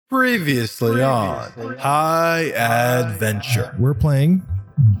Previously on High Adventure. We're playing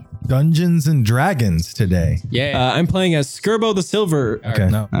Dungeons and Dragons today. Yeah, I'm playing as Skirbo the Silver, Okay,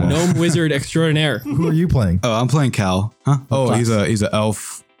 no. gnome wizard extraordinaire. Who are you playing? Oh, I'm playing Cal. Huh? Oh, class? he's a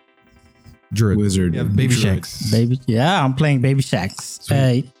elf Druid. wizard. Yeah, Baby Druid. Shanks. Yeah, I'm playing Baby Shanks.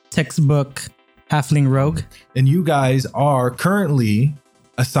 Textbook halfling rogue. And you guys are currently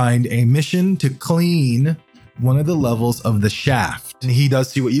assigned a mission to clean one of the levels of the shaft. And he does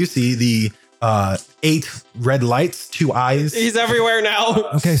see what you see, the 8 red lights, 2 eyes. He's everywhere now.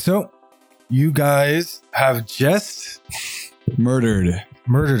 Okay, so you guys have just Murdered.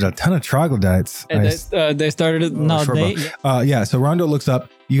 murdered a ton of troglodytes. And they started it. No, short they. Yeah, so Rondo looks up.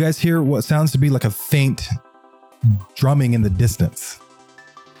 You guys hear what sounds to be like a faint drumming in the distance.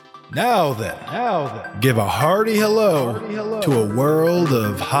 Now then, give a hearty hello to a world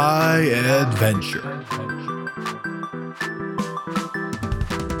of high adventure.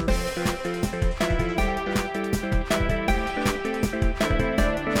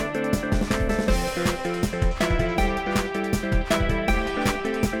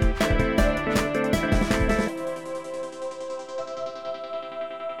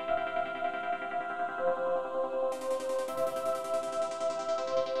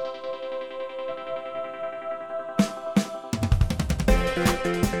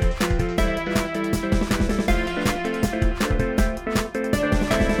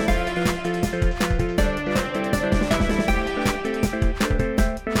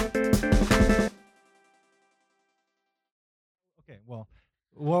 Okay, well,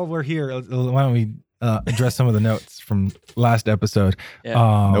 while we're here, why don't we address some of the notes from last episode? Yeah.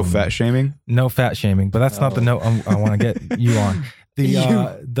 No fat shaming. No fat shaming, but that's not the note I want to get you on.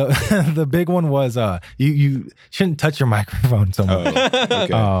 The big one was you shouldn't touch your microphone so much.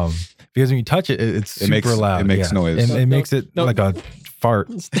 Okay. Because when you touch it, it's super makes- loud. it makes noise. It makes it No. like a fart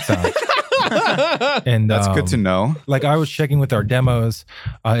sound. And That's good to know. Like I was checking with our demos,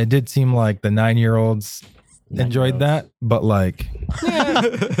 it did seem like the 9-year-olds enjoyed that, but like,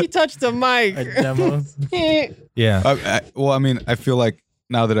 He touched the mic. Demos. yeah. Well, I mean, I feel like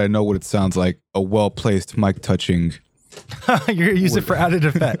now that I know what it sounds like, a well-placed mic touching. You're gonna use it for added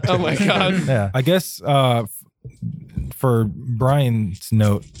effect. Oh my god. Yeah, I guess for Brian's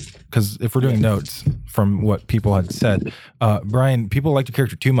note, because if we're doing notes from what people had said, Brian, people like your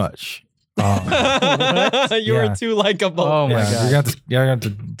character too much. You Yeah. were too likable. Oh my yeah, god. you're gonna have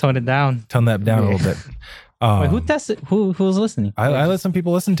to Tone it down. tone that down a little bit. Wait, who tested? Who's listening? I let some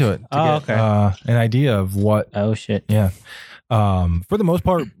people listen to it to get okay. an idea of what. Oh shit. Yeah, for the most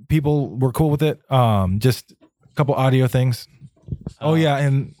part, people were cool with it. Just a couple audio things. Oh yeah,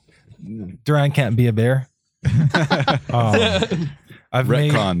 and Duran can't be a bear. I've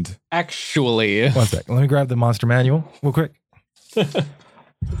made. Retconned. Actually, One sec. Let me grab the monster manual real quick.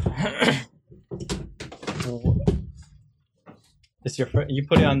 It's you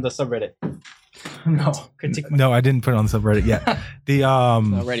put it on the subreddit. No, no, I didn't put it on the subreddit yet. The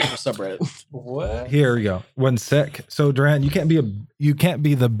not ready for subreddit. What? here we go. One sec. So Duran, you can't be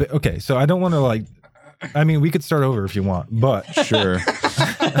the okay. So I don't want to like. I mean, we could start over if you want, but Sure.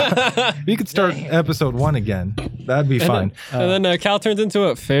 we could start episode 1 again. That'd be fine. And then Cal turns into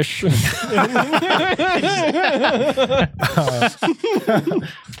a fish.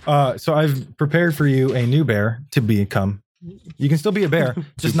 So I've prepared for you a new bear to become. You can still be a bear,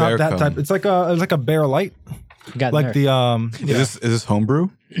 just not bear that come. type. It's like a bear light, Got like nerfed. the Is this homebrew?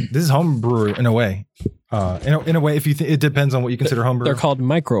 This is homebrew in a way. In a way, if you it depends on what you consider homebrew. They're called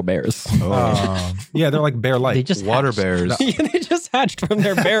micro bears. Oh. Yeah, they're like bear light. They just Water hatched. bears. They just hatched from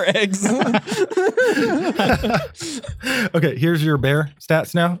their bear eggs. Okay, here's your bear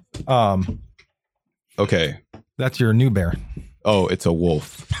stats now. Okay. That's your new bear. Oh, it's a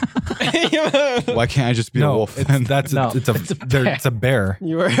wolf. Why can't I just be a No, wolf? it's, then? that's No, it's a it's a bear.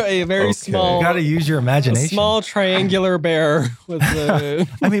 You are a very Okay. small, You got to use your a imagination. small triangular bear with the.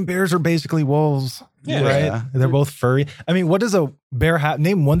 I mean, bears are basically wolves, Yeah. right? Yeah. They're both furry. I mean, what does a bear have?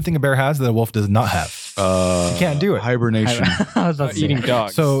 Name one thing a bear has that a wolf does not have. You can't do it. Hibernation. I was about to say. eating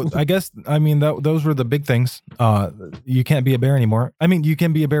dogs. So I guess those were the big things. You can't be a bear anymore. I mean, you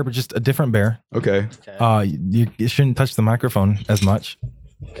can be a bear, but just a different bear. Okay. You shouldn't touch the microphone as much.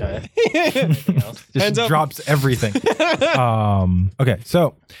 Okay. Just Hands up. drops everything. Okay,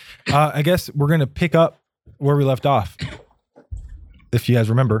 so I guess we're gonna pick up where we left off. If you guys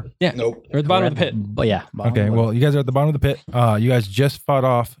remember. yeah, Nope. we're at the bottom of the pit. But yeah. Okay, well, you guys are at the bottom of the pit. You guys just fought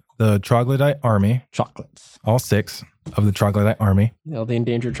off the troglodyte army, chocolates. all 6 of the troglodyte army, All the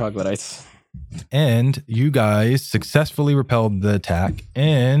endangered troglodytes. and you guys successfully repelled the attack,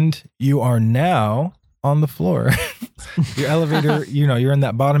 and you are now on the floor. Your elevator, you're in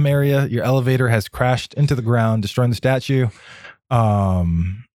that bottom area. Your elevator has crashed into the ground, destroying the statue.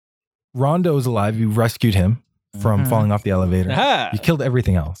 Rondo is alive. You rescued him from falling off the elevator. Ah. You killed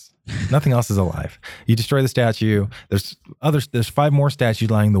everything else. Nothing else is alive. You destroy the statue. There's 5 more statues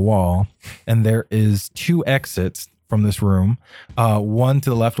lining the wall, and there is 2 exits from this room. One to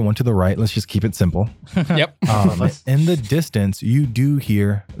the left and one to the right. Let's just keep it simple. Yep. In the distance, you do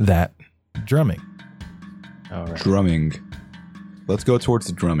hear that drumming. All right. Drumming. Let's go towards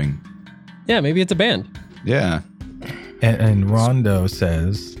the drumming. Yeah, maybe it's a band. Yeah. And Rondo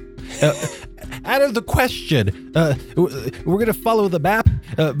says, out of the question, we're going to follow the map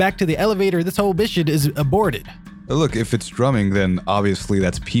back to the elevator. This whole mission is aborted. Look, if it's drumming, then obviously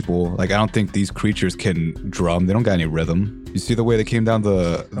that's people. Like, I don't think these creatures can drum. They don't got any rhythm. You see the way they came down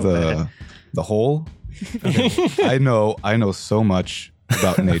the hole? I know so much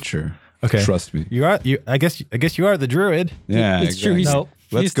about nature. Okay. Trust me. I guess you are the druid. Yeah, It's true. exactly.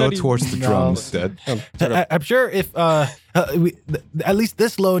 Let's go studied- towards the drums instead. I'm sure if at least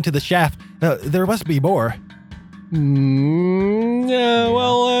this low into the shaft, there must be more. Yeah,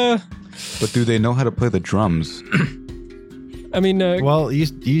 well, But do they know how to play the drums? I mean, Well,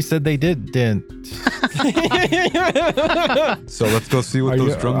 you said they didn't. So let's go see what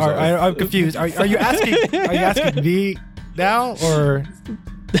those drums are. I'm confused. Are you asking me now or?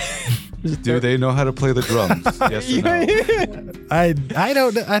 Do they know how to play the drums? Yes or no? I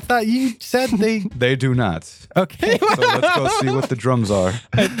don't know. I thought you said they. They do not. Okay. So let's go see what the drums are.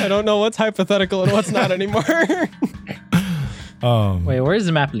 I don't know what's hypothetical and what's not anymore. Wait, where's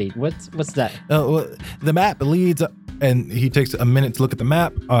the map lead? What's that? Well, the map leads, and he takes a minute to look at the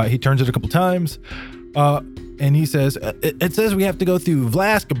map. He turns it a couple times, and he says, "It says we have to go through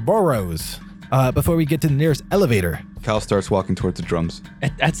Vlask Burrows before we get to the nearest elevator." Cal starts walking towards the drums.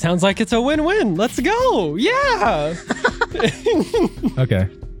 That sounds like it's a win-win. Let's go. Yeah. Okay.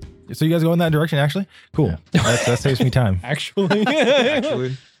 So you guys go in that direction, actually? Cool. That saves me time. Actually.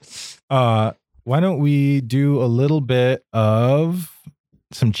 Actually, Why don't we do a little bit of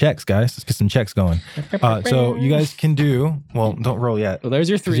some checks, guys? Let's get some chechecks going. So you guys can do, well, don't roll yet. Well, there's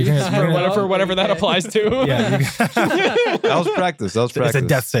your 3 You're gonna- for whatever that applies to. Yeah. that was practice. That was practice. It's a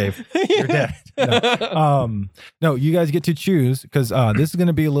death save. You're dead. No, you guys get to choose because this is going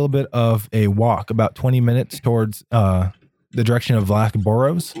to be a little bit of a walk, about 20 minutes towards the direction of Vlask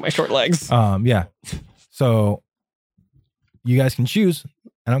Burrows. My short legs. Yeah. So you guys can choose.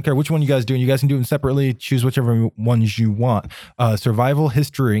 I don't care which one you guys do. You guys can do them separately. Choose whichever ones you want. Survival,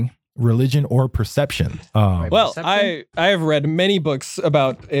 history, religion, or perception. Well, Perception? I have read many books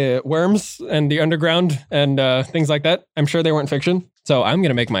about worms and the underground and things like that. I'm sure they weren't fiction. So I'm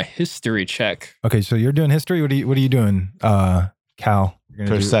gonna make my history check. Okay, so you're doing history. What are you doing, Cal? You're gonna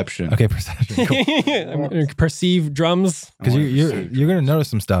do- Perception. Okay, perception. Cool. I'm gonna perceive drums. Because you're gonna notice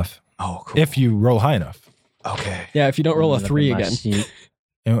some stuff Oh, cool. if you roll high enough. Okay. Yeah, if you don't roll a Look at 3 my again. sheet.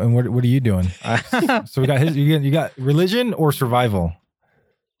 And what are you doing? So we got you got religion or survival.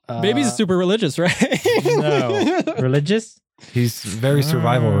 Baby's super religious, right? No. Religious? He's very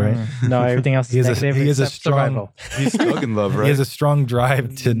survival, right? No, everything else He is has a- negative he has a except strong- survival. He's stuck in love, right? He has a strong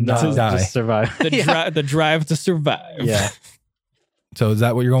drive to not No, die. just survive. The drive to survive. Yeah. So is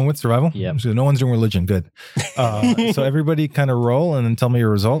that what you're going with, survival? Yep. So no one's doing religion. Good. So everybody kind of roll and then tell me your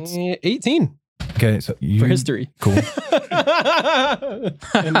results. 18 Okay. So you for history. Cool.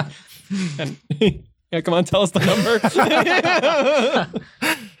 and yeah, come on, tell us the number.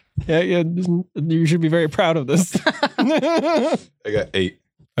 yeah, you should be very proud of this. I got 8.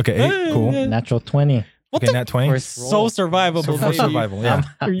 Okay. 8. Cool. Natural 20. What Okay. the? Nat 20. For So survivable. So for baby. survival. Yeah.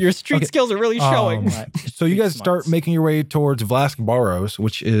 Your street Okay. skills are really showing. So you guys start making your way towards Vlask Burrows,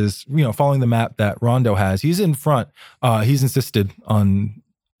 which is, following the map that Rondo has. He's in front. He's insisted on,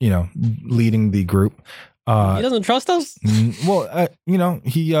 leading the group. He doesn't trust us Well,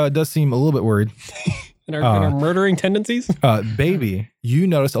 he does seem a little bit worried. in our murdering tendencies. Baby, you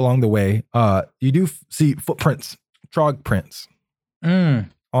notice along the way, you do see footprints, trog prints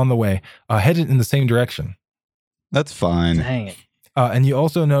on the way, headed in the same direction. That's fine. Dang it. And you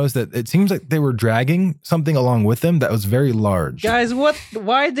also notice that it seems like they were dragging something along with them that was very large. Guys,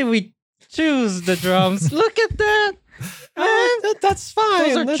 why did we choose the drums? Look at that. That's fine.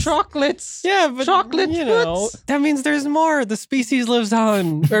 Those are That's- chocolates. Yeah, but Chocolate foots. that means there's more. The species lives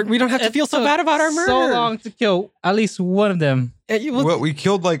on. Or we don't have to It feel so took bad about our murder. So long to kill at least one of them. Well, we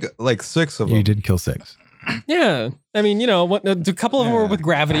killed like 6 of them. You did kill 6. Yeah, I mean, a couple of them were with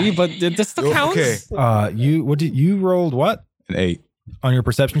gravity, but this still counts. Okay. You rolled what An 8. on your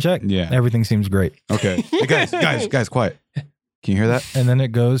perception check? Yeah. Everything seems great. Okay. Hey, guys, quiet. Can you hear that? And then it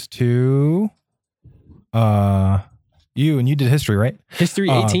goes to you did history, right? History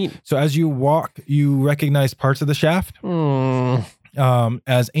 18. So as you walk, you recognize parts of the shaft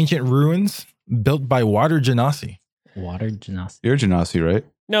as ancient ruins built by water genasi. Water genasi. You're Genasi, right?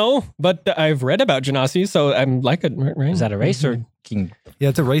 No, but I've read about Genasi, so I'm like it, right? Is that a race or king? Yeah,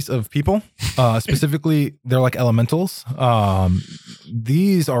 it's a race of people. Specifically, they're like elementals.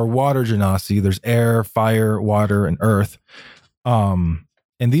 These are water genasi. There's air, fire, water, and earth. And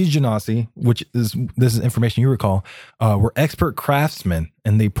these genasi, this is information you recall, were expert craftsmen,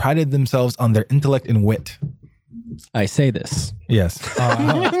 and they prided themselves on their intellect and wit. I say this. Yes.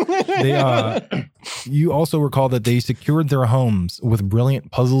 You also recall that they secured their homes with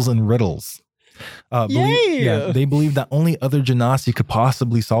brilliant puzzles and riddles. They believed that only other genasi could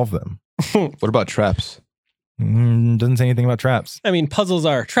possibly solve them. What about traps? Doesn't say anything about traps. I mean, puzzles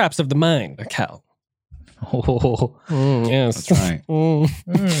are traps of the mind, Cal. Oh, Yes. That's right.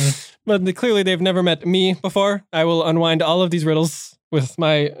 But clearly they've never met me before. I will unwind all of these riddles with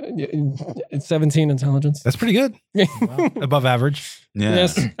my 17 intelligence. That's pretty good. Above average. Yeah.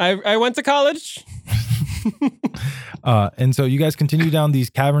 Yes, I went to college. And so you guys continue down these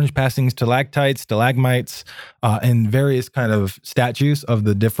caverns, passing stalactites, stalagmites, and various kind of statues of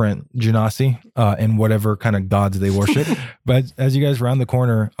the different genasi and whatever kind of gods they worship. But as you guys round the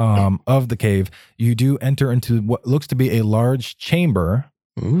corner of the cave, you do enter into what looks to be a large chamber.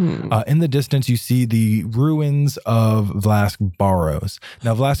 In the distance, you see the ruins of Vlask Barrows.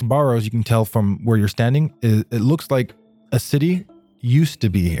 Now, Vlask Barrows, you can tell from where you're standing, it looks like a city used to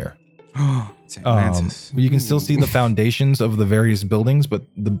be here. It's Atlantis. You can still see the foundations of the various buildings, but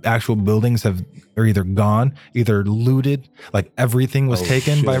the actual buildings are either gone, either looted, like everything was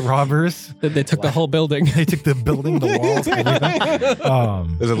taken by robbers. They took the whole building. They took the building, the walls,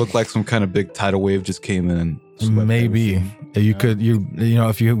 everything. Does it look like some kind of big tidal wave just came in and swept Maybe everything? you could,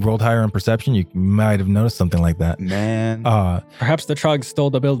 if you rolled higher on perception, you might have noticed something like that. Man. Perhaps the Trogs stole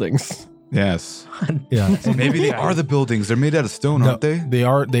the buildings. Yes. Yeah. Maybe they are the buildings. They're made out of stone, aren't they?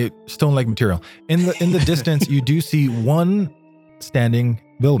 They stone-like material. In the distance, you do see one standing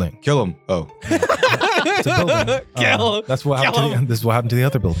building. Kill them. Oh. It's a building. Kill. That's what happened. This is what happened to the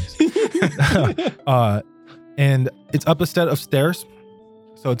other buildings. And it's up a set of stairs,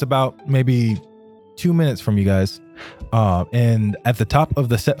 so it's about maybe 2 minutes from you guys. And at the top of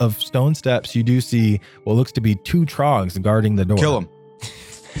the set of stone steps, you do see what looks to be 2 trogs guarding the door. Kill them.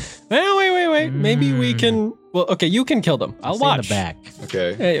 Now, wait. Maybe we can. Well, okay, you can kill them. I'll stay watch. in the back.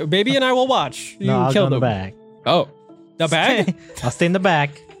 Okay. Hey, baby and I will watch. You I'll kill go in them. the back. Oh, the bag. I'll stay in the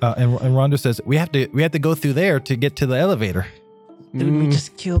back. And Rondo says we have to go through there to get to the elevator. Dude, we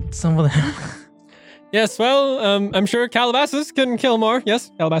just killed some of them. Yes. Well, I'm sure Calabasas can kill more.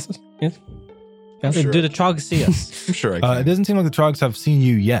 Yes, Calabasas. Yes. Dude, do the trogs see us? I'm sure I can. It doesn't seem like the trogs have seen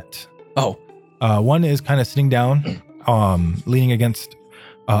you yet. Oh. One is kind of sitting down, leaning against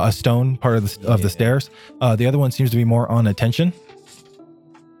a stone part of the stairs. The other one seems to be more on attention.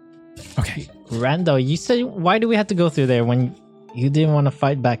 Okay. Rando, you said, why do we have to go through there when you didn't want to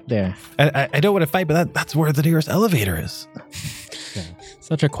fight back there? I don't want to fight, but that's where the nearest elevator is.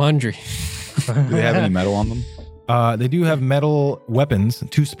 Such a quandary. Do they have any metal on them? They do have metal weapons,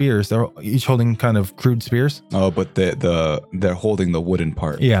 2 spears. They're each holding kind of crude spears. Oh, but they're holding the wooden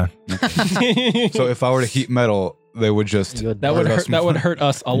part. Yeah. So if I were to heat metal, they would just That would hurt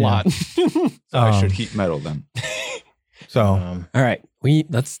us a lot. So I should heat metal then. So All right. We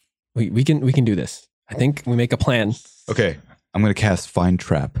can do this. I think we make a plan. Okay, I'm gonna cast Find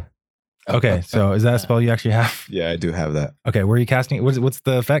Trap. okay. So is that a spell you actually have? Yeah, I do have that. Okay. Where are you casting it? What's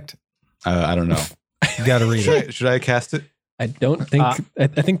the effect? I don't know. You got to read it. Should I cast it? I don't think. I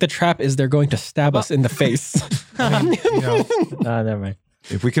think the trap is they're going to stab us in the face. Never mind.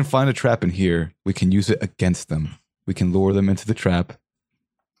 If we can find a trap in here, we can use it against them. We can lure them into the trap.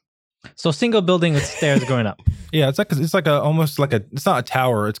 So single building with stairs going up. Yeah, it's not a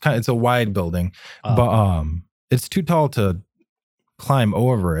tower. It's a wide building, but it's too tall to climb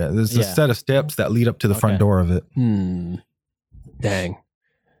over it. There's a set of steps that lead up to the front door of it. Dang.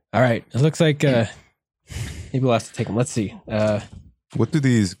 All right. It looks like maybe we'll have to take them. Let's see. What do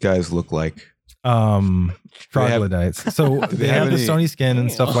these guys look like? Troglodytes. So they have the stony skin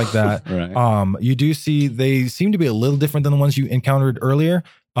and stuff like that. Right. You do see they seem to be a little different than the ones you encountered earlier.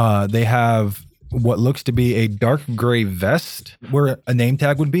 They have what looks to be a dark gray vest where a name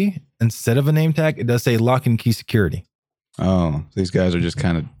tag would be. Instead of a name tag, it does say lock and key security. Oh, these guys are just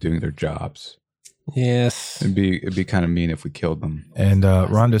kind of doing their jobs. Yes. It'd be kind of mean if we killed them. And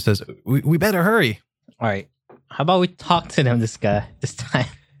Rondo says, we better hurry. All right. How about we talk to them this time?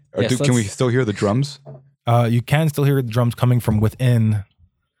 Or Yes, can we still hear the drums? You can still hear the drums coming from within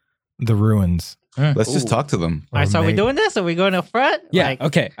the ruins. Let's just talk to them. All right, so are we mate. doing this? Are we going up front? Yeah. Like,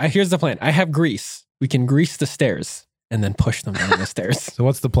 Okay. Here's the plan. I have grease. We can grease the stairs and then push them down the stairs. So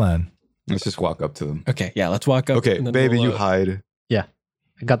what's the plan? Let's just walk up to them. Okay. Yeah. Let's walk up. Okay, and then baby, we'll, you hide.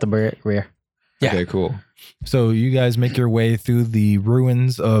 I got the rear. Yeah. Okay, cool. So you guys make your way through the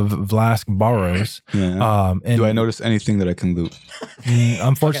ruins of Vlask Barrows. Yeah. And Do I notice anything that I can loot?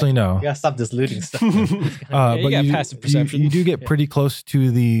 Unfortunately, no. We gotta stop this looting stuff. Yeah, you got passive perception. You do get pretty close to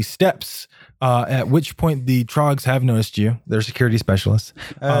the steps, at which point the Trogs have noticed you. They're security specialists.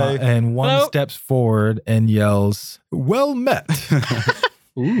 And one Hello? steps forward and yells, "Well met.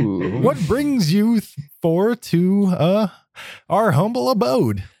 Ooh. What brings you four to our humble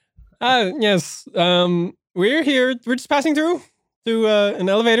abode?" Yes. We're here. We're just passing through an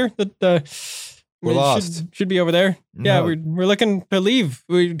elevator that We're lost. Should be over there. Yeah, No. we're looking to leave.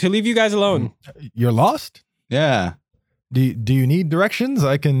 To leave you guys alone. You're lost? Yeah. Do you need directions?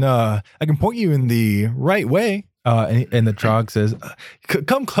 I can point you in the right way. And the Trog says,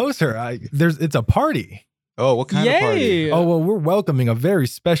 "Come closer. It's a party." Oh, what kind of party? Yay! Oh, well, we're welcoming a very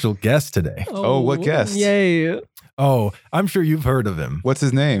special guest today. Oh, what guest? Yay! Oh, I'm sure you've heard of him. What's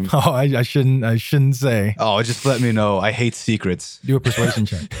his name? Oh, I shouldn't say. Oh, just let me know. I hate secrets. Do a persuasion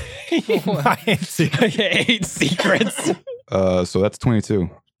check. I ain't see. I hate secrets. So that's 22.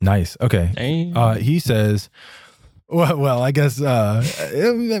 Nice. Okay. Hey. He says, well, I guess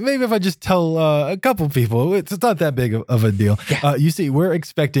maybe if I just tell a couple people, it's not that big of a deal. You see, we're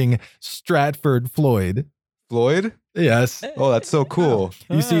expecting Stratford Floyd. Floyd? Yes. Oh, that's so cool.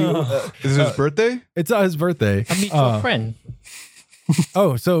 You see, Is it his birthday? it's not his birthday. I meet your friend.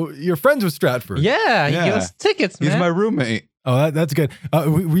 Oh, so you're friends with Stratford? Yeah, he Yeah. gave us tickets, man. He's my roommate. Oh, that's good.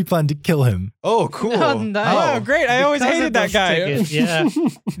 We plan to kill him. Oh, cool. Oh, nice. Oh, great. I always Because hated of that those guy. tickets, yeah.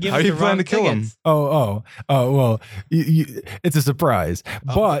 Give How us you the plan wrong to kill him? tickets. Oh, well, it's a surprise.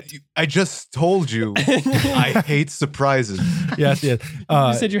 But I just told you I hate surprises. yes. You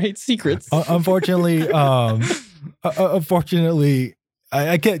said you hate secrets. Unfortunately,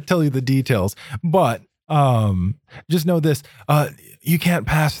 I can't tell you the details. But just know this: you can't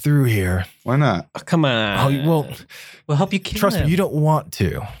pass through here. Why not? Oh, come on. Oh, well, We'll help you kill trust him. me, you don't want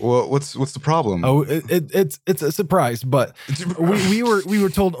to. Well, what's the problem? Oh, it's a surprise. But we were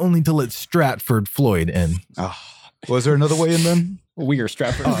told only to let Stratford Floyd in. Was there another way in then? We're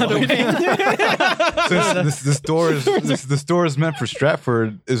Stratford. Since this door is meant for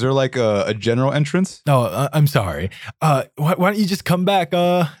Stratford, is there like a general entrance? Oh, I'm sorry. Why don't you just come back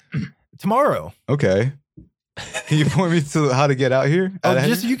tomorrow? Okay. Can you point me to how to get out here?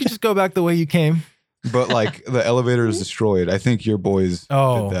 You can just go back the way you came. But like the elevator is destroyed. I think your boys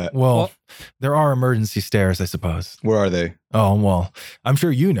Oh, did that. well, there are emergency stairs, I suppose. Where are they? Oh, well, I'm sure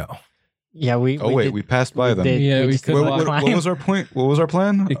you know. Yeah, we passed by them. Yeah, we just could did walk. not What was our point? What was our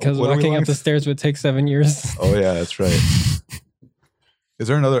plan? Because What are we walking up going the to- stairs would take 7 years. Oh yeah, that's right. Is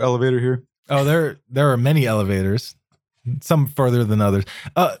there another elevator here? Oh, there are many elevators, some further than others.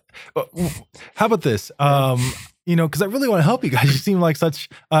 How about this? Because I really want to help you guys. You seem like such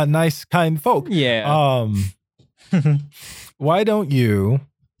nice, kind folk. Yeah. Why don't you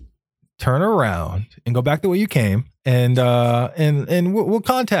turn around and go back the way you came, and we'll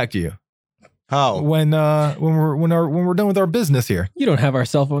contact you How? when we're done with our business here. You don't have our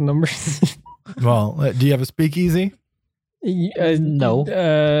cell phone numbers. Well, do you have a speakeasy? No.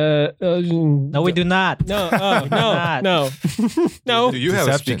 No, we do not. No. Oh, no. Not. No. No. Do you have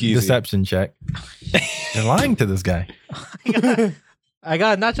a speakeasy? Deception check. You're lying to this guy. I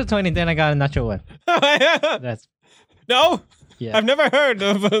got a nacho 20, then I got a nacho 1. That's No. yeah. I've never heard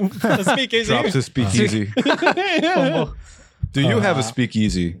of a speakeasy. Drops a speakeasy. Fumble. Do you have a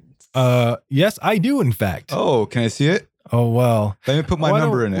speakeasy? Yes, I do. In fact. Oh, can I see it? Oh well. Let me put my Why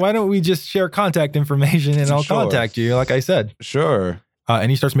number don't- in it. Why don't we just share contact information and I'll Sure. contact you, like I said. Sure. And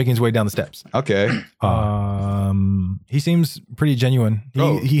he starts making his way down the steps. Okay. He seems pretty genuine.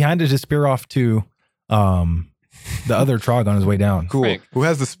 Oh. He handed his spear off to the other Trog on his way down. Cool. Frank. Who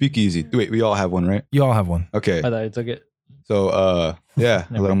has the speakeasy? Wait, we all have one, right? You all have one. Okay. I thought I took it. So, yeah,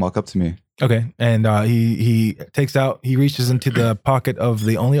 I let him walk up to me. Okay. And he reaches into the pocket of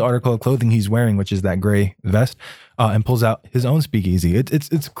the only article of clothing he's wearing, which is that gray vest, and pulls out his own speakeasy.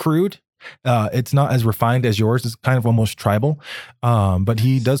 It's crude. It's not as refined as yours. It's kind of almost tribal. But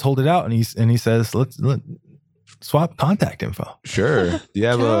he does hold it out and he says, let's swap contact info. Sure. Do you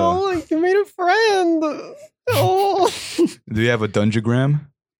have Oh, you made a friend. Oh. Do you have a dungeogram?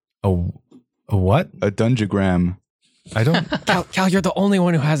 A what? A dungeogram. I don't. Cal, you're the only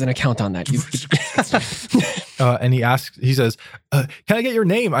one who has an account on that. And he says, can I get your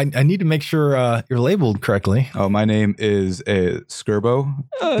name? I need to make sure you're labeled correctly. Oh, my name is Skirbo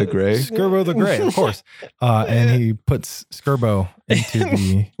the Gray. Skirbo the Gray, of course. And he puts Skirbo into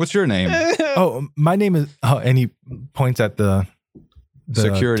the... What's your name? Oh, my name is... and he points at the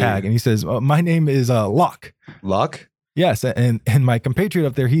Security tag and he says, my name is Locke. Locke? Yes, and my compatriot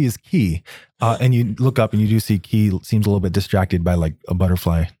up there, he is Key. And you look up and you do see Key seems a little bit distracted by like a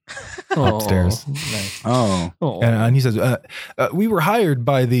butterfly upstairs. Nice. Oh. And he says, we were hired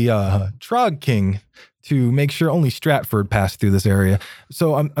by the Trog King to make sure only Stratford passed through this area.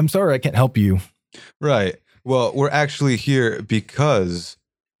 So I'm sorry I can't help you. Right. Well, we're actually here because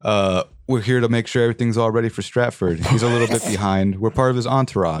we're here to make sure everything's all ready for Stratford. He's a little bit behind. We're part of his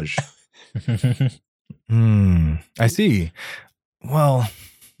entourage. I see. Well,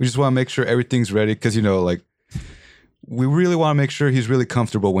 we just want to make sure everything's ready because, you know, like, we really want to make sure he's really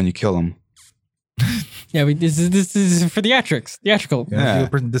comfortable when you kill him. Yeah, this is for theatrical. do a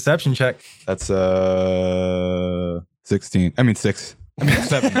deception check. That's 16. I mean 6. I mean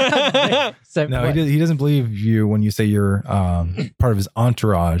 7. No, he doesn't believe you when you say you're part of his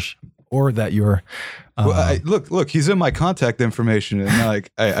entourage or that you're. Well, look, he's in my contact information, and like,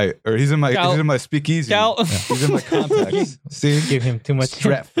 he's in my speakeasy. Cal. He's in my contacts. See, Give him too much.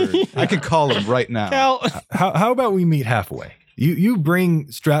 Stratford. I can call him right now. Cal. How about we meet halfway? You bring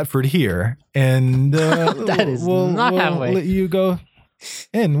Stratford here, and That is not halfway. We'll let you go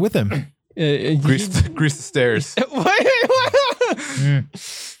in with him. Grease the stairs. What?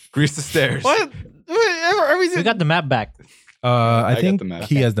 Grease the stairs. What? We got the map back. I got think the map.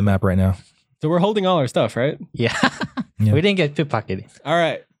 he has the map right now. So we're holding all our stuff, right? Yeah. Yeah. We didn't get pickpocketed. All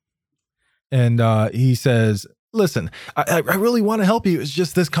right. And he says, listen, I really want to help you. It's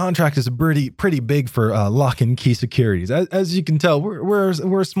just this contract is pretty big for Lock and Key Securities. As you can tell, we're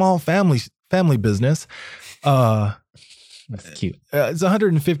a small family business. That's cute. It's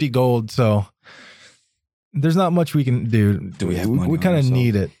 150 gold, so there's not much we can do. Do we have money We on kind of ourselves?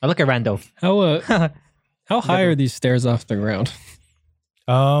 need it. I look at Rando. How high are these stairs off the ground?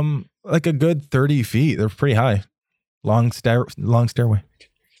 Like a good 30 feet. They're pretty high. Long stairway.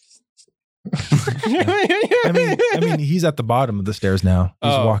 I mean, he's at the bottom of the stairs now.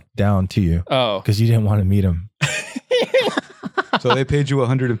 He's Oh. walked down to you Oh. because you didn't want to meet him. So they paid you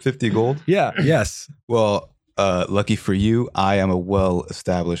 150 gold? Yeah. Yes. Well, lucky for you, I am a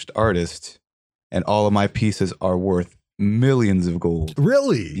well-established artist, and all of my pieces are worth millions of gold.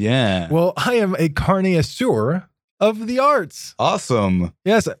 Really? Yeah. Well, I am a connoisseur of the arts. Awesome.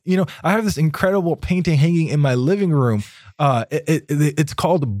 Yes, I have this incredible painting hanging in my living room. It's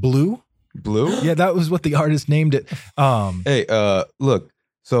called Blue. Blue? Yeah, that was what the artist named it. Hey, look.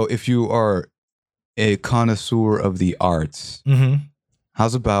 So if you are a connoisseur of the arts, Mhm.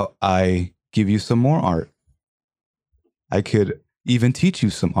 how's about I give you some more art? I could even teach you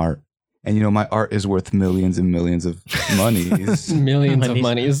some art. And you know, my art is worth millions and millions of monies. Millions of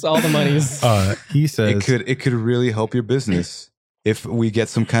monies. All the monies. He says, It could really help your business if we get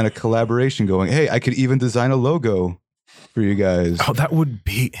some kind of collaboration going. Hey, I could even design a logo for you guys. "Oh, that would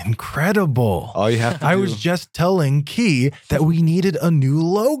be incredible." All you have to I do, was just telling Key that we needed a new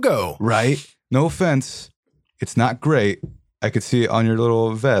logo. right? No offense, it's not great. I could see it on your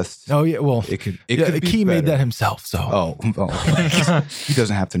little vest. Oh yeah, well, It could yeah, be Key made better. that himself. So Oh, he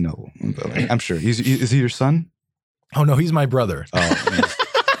doesn't have to know. But I'm sure. Is he your son? oh no, he's my brother.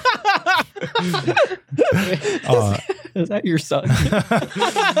 Oh, Is that your son?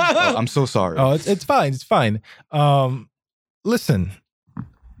 oh, I'm so sorry. Oh, it's fine. It's fine. Listen,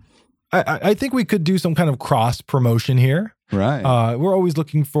 I think we could do some kind of cross promotion here. Right. We're always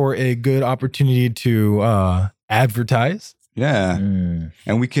looking for a good opportunity to advertise. Yeah. Mm.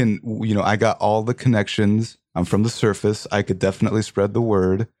 And we can, you know, I got all the connections. I'm from the surface. I could definitely spread the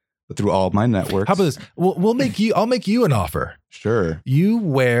word through all my networks. How about this? We'll make you. I'll make you an offer. Sure.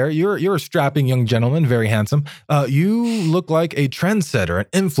 You're a strapping young gentleman, very handsome. You look like a trendsetter,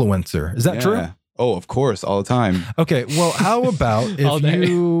 an influencer. Is that true? Yeah. Oh, of course, all the time. Okay. Well, how about All if day.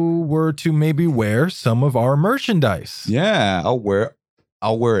 you were to maybe wear some of our merchandise? Yeah, I'll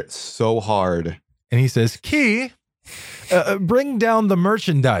wear it so hard. And he says, Key, bring down the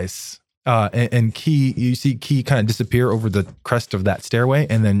merchandise. And Key, you see Key kind of disappear over the crest of that stairway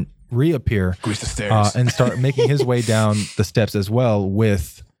and then reappear Grease the stairs. and start making his way down the steps as well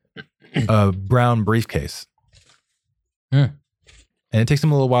with a brown briefcase. And it takes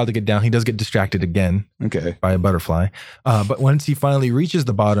him a little while to get down. He does get distracted again Okay. by a butterfly. But once he finally reaches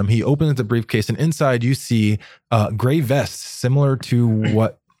the bottom, he opens the briefcase and inside you see gray vests similar to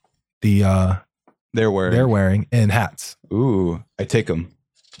what they're They're wearing and hats. Ooh, I take them.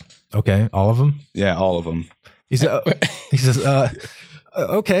 Okay, all of them. Yeah, all of them. He says,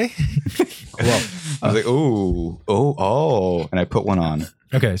 okay. Well, I was like, oh, and I put one on.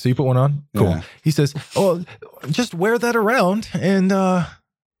 Okay, so you put one on? Cool. Yeah. He says, oh, just wear that around and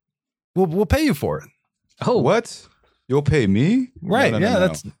we'll pay you for it. Oh, What? You'll pay me? Right, No.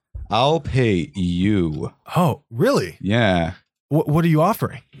 that's... I'll pay you. Oh, really? Yeah. What are you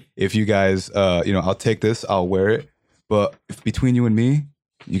offering? If you guys, I'll take this, I'll wear it. But if between you and me,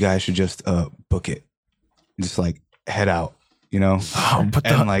 you guys should just book it. Just like head out, Oh, but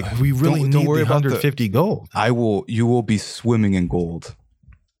And, like, we really don't need worry the about 150 gold. You will be swimming in gold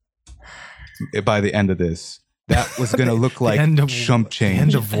by the end of this. That was going to look like end of- chump change.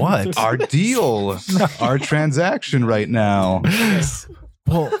 End of what? Our deal, our transaction right now.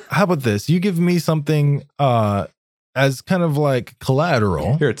 Well, how about this? You give me something as kind of like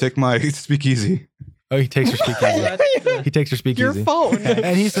collateral. Here, take my speakeasy. Oh, he takes your speakeasy. He takes your speakeasy. Your phone.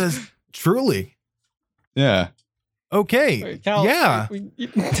 And he says, truly. Yeah. Okay. Wait, Cal, yeah. we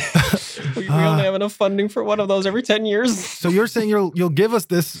only have enough funding for one of those every 10 years. So you're saying you'll give us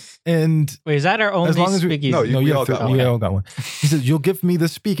this and wait, is that our only as long as we speakeasy? No, we all got one. we all got one. He says you'll give me the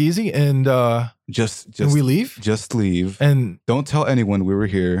speakeasy and Just we leave Just leave. and Don't tell anyone we were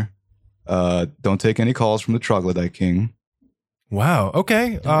here. Don't take any calls from the Troglodyte King. wow.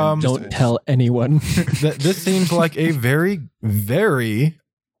 Okay. Don't tell anyone. This seems like a very very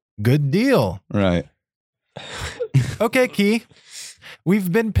good deal. Right. Okay, Key.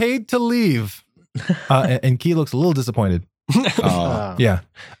 We've been paid to leave. And Key looks a little disappointed. Oh. Yeah.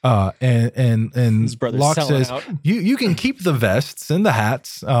 And His brother's Locke selling says out. you can keep the vests and the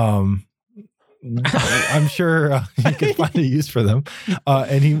hats. I'm sure you can find a use for them.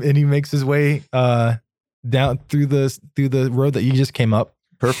 And he makes his way down through the road that you just came up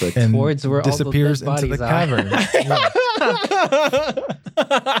Perfect. and Towards where all those disappears dead into the bodies are. cavern. Yeah.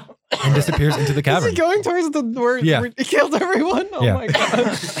 And disappears into the Is cavern. he going towards where Yeah. he killed everyone? Oh Yeah. my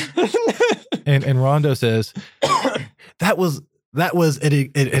god. And Rondo says, that was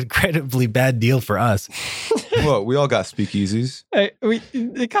an incredibly bad deal for us. Well, we all got speakeasies.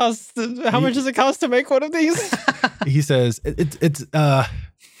 It costs. How much does it cost to make one of these? He says, it's well,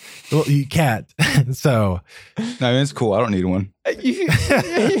 you can't. So, No, I mean, it's cool. I don't need one.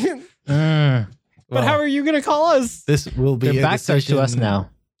 But how are you going to call us? this will be Their a backs are to us decision- now.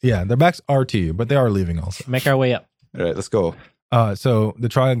 Yeah, their backs are to you, but they are leaving also. Make our way up. All right, let's go. So the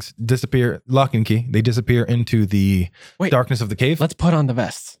Trogs disappear, Lock and Key, they disappear into the Wait. darkness of the cave. Let's put on the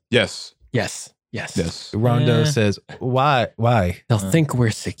vests. Yes. Yes. Rondo Yeah. says, Why? They'll think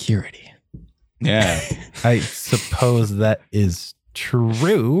we're security. Yeah. I suppose that is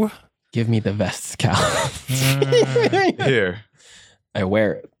true. Give me the vests, Cal. Here. I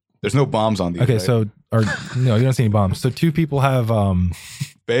wear it. There's no bombs on these. Okay, right? so no, you don't see any bombs. So two people have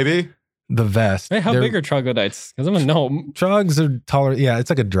Baby. the vest. Hey, how They're- big are troglodytes? Because I'm a gnome. Trogs are taller. Yeah, it's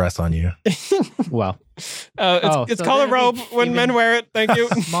like a dress on you. Wow. It's so called a they're robe when even- men wear it. Thank you.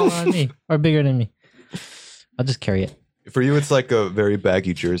 Smaller than me or bigger than me. I'll just carry it. For you, it's like a very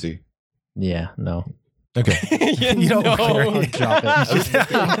baggy jersey. Yeah, no. Okay. You don't know. carry I'll it. drop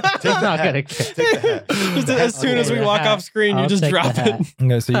it. I'm not gonna carry Just as soon as we Okay. walk off screen, you I'll just take the drop hat. it.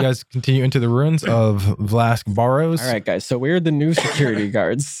 Okay, so you guys continue into the ruins of Vlask Barrows. All right, guys. So we're the new security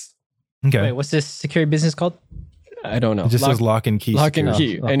guards. Okay. Wait, what's this security business called? I don't know. It just says lock and key. Lock and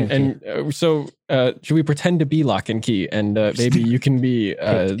security. key. Lock and And so should we pretend to be lock and key? And maybe you can be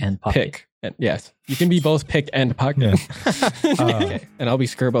Pick and pocket. pick. And, yes, you can be both pick and pocket. Okay. And I'll be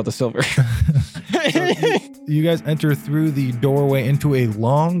Skirbo the Silver. You guys enter through the doorway into a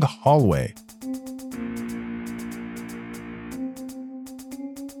long hallway.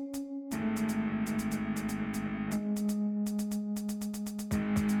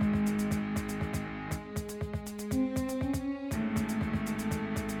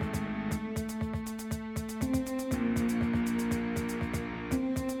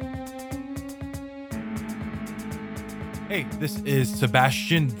 Hey, this is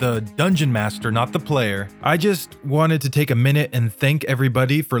Sebastian, the Dungeon Master, not the player. I just wanted to take a minute and thank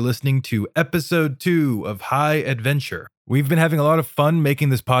everybody for listening to episode 2 of High Adventure. We've been having a lot of fun making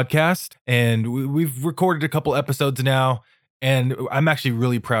this podcast, and we've recorded a couple episodes now, and I'm actually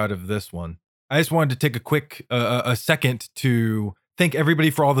really proud of this one. I just wanted to take a quick a second to thank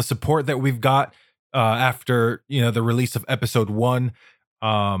everybody for all the support that we've got after the release of episode 1.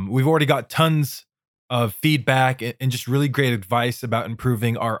 We've already got tons of feedback and just really great advice about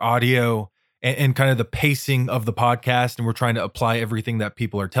improving our audio and kind of the pacing of the podcast. And we're trying to apply everything that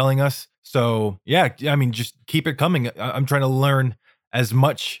people are telling us. So yeah, I mean, just keep it coming. I'm trying to learn as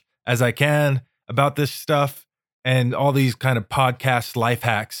much as I can about this stuff, and all these kind of podcast life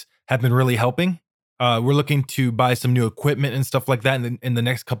hacks have been really helping. We're looking to buy some new equipment and stuff like that in the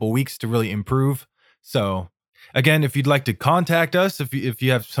next couple weeks to really improve. So again, if you'd like to contact us, if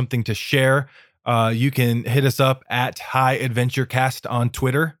you have something to share, you can hit us up at High Adventure Cast on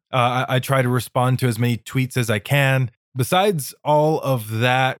Twitter. I try to respond to as many tweets as I can. Besides all of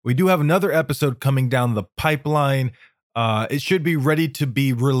that, we do have another episode coming down the pipeline. It should be ready to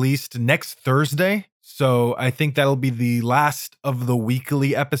be released next Thursday. So I think that'll be the last of the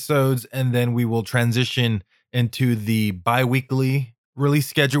weekly episodes, and then we will transition into the bi-weekly release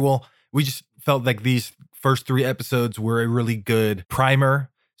schedule. We just felt like these first 3 episodes were a really good primer.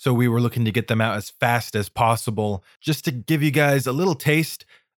 So we were looking to get them out as fast as possible, just to give you guys a little taste,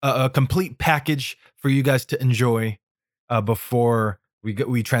 a complete package for you guys to enjoy before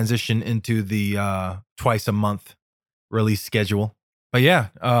we transition into the twice a month release schedule. But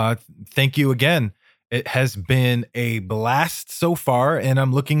yeah, thank you again. It has been a blast so far, and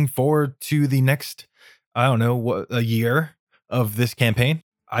I'm looking forward to the next, a year of this campaign.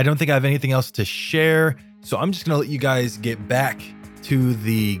 I don't think I have anything else to share, so I'm just going to let you guys get back to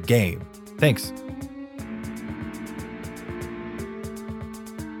the game. Thanks.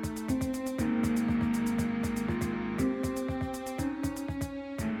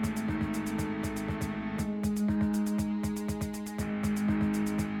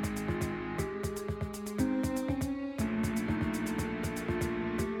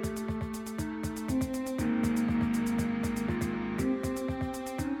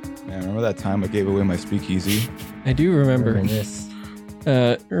 Remember that time I gave away my speakeasy? I do remember. this.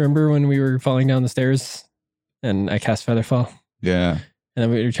 Remember when we were falling down the stairs and I cast Featherfall? Yeah. And then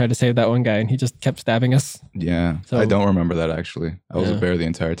we tried to save that one guy and he just kept stabbing us. Yeah. So- I don't remember that actually. I was Yeah. a bear the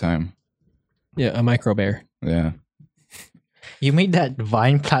entire time. Yeah, a micro bear. Yeah. You made that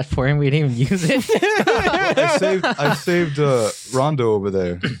Vine platform. We didn't even use it. I saved Rondo over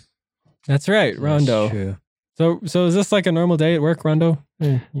there. That's right, Rondo. True. So is this like a normal day at work, Rondo?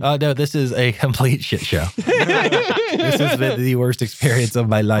 No, this is a complete shit show. This has been the worst experience of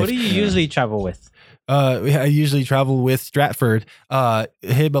my life. What do you usually travel with? I usually travel with Stratford.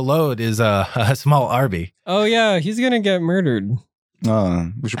 Hibaload is a small Arby. Oh yeah, he's gonna get murdered.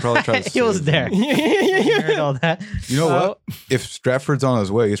 We should probably try to He was save there. him. You heard all that. You know what? If Stratford's on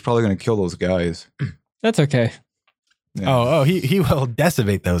his way, he's probably going to kill those guys. That's okay. Yeah. He will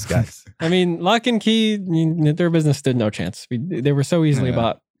decimate those guys. I mean, Lock and Key, their business stood no chance. They were so easily Yeah.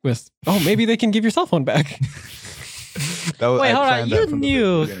 bought with, maybe they can give your cell phone back. That was, Wait, I hold on. planned that You from the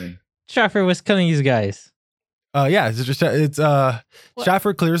knew beginning. Trafford was killing these guys. It's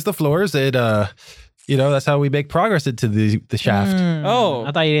Stratford clears the floors. It that's how we make progress into the shaft. Oh.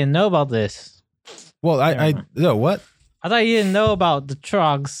 I thought you didn't know about this. Well, I what? I thought you didn't know about the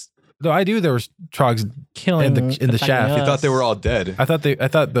Trogs No, I knew there was trogs killing in the attacking shaft. You us. thought they were all dead. I thought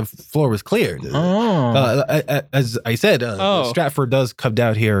the floor was cleared. Oh. As I said, Stratford does come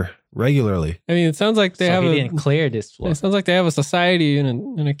down here regularly. I mean, it sounds like they So have he a. didn't clear this floor. It sounds like they have a society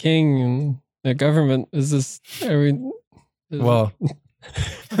and a king and a government. Is this? Well, we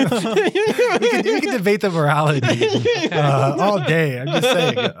can debate the morality all day. I'm just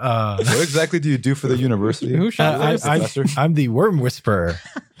saying. What exactly do you do for the university? Who shot As a professor? I'm the worm whisperer.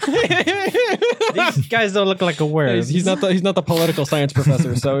 These guys don't look like a worm. He's not the political science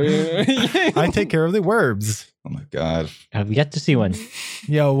professor. So I take care of the worms. Oh my god. I've yet to see one.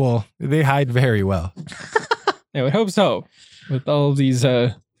 Yeah, well, they hide very well. I would hope so. With all these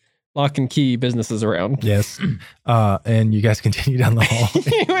lock and key businesses around. Yes. And you guys continue down the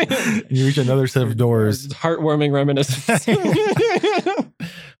hall. You reach another set of doors. Heartwarming reminiscence.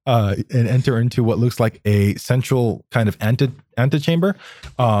 And enter into what looks like a central kind of antechamber.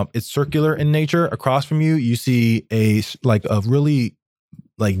 It's circular in nature. Across from you, you see a really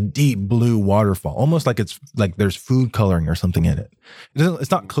deep blue waterfall, almost like it's like there's food coloring or something in it.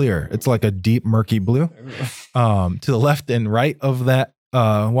 It's not clear. It's like a deep murky blue. To the left and right of that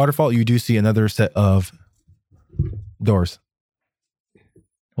waterfall, you do see another set of doors.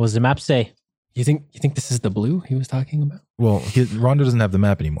 What does the map say? You think this is the blue he was talking about? Well, Rondo doesn't have the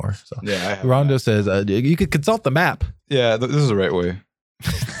map anymore. So Yeah, I have Rondo says you could consult the map. Yeah, this is the right way.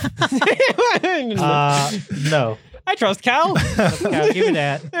 No. I trust Cal. I'll give you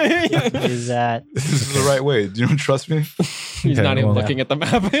that. Is that This is the right way. You don't trust me? He's Okay, not even well, looking at the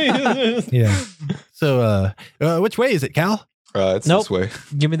map. Yeah. So which way is it, Cal? It's Nope. this way.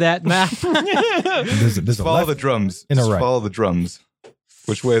 give me that map? There's a Follow left the drums. and a Just right. Follow the drums.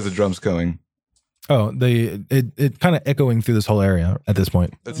 Which way is the drums going? Oh, it kind of echoing through this whole area at this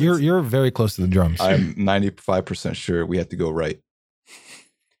point. You're very close to the drums. I'm 95% sure we have to go right.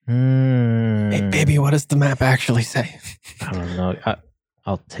 Hey, baby, what does the map actually say? I don't know.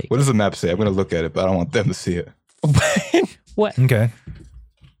 I'll take What does the map say? I'm gonna look at it, but I don't want them to see it. What? Okay.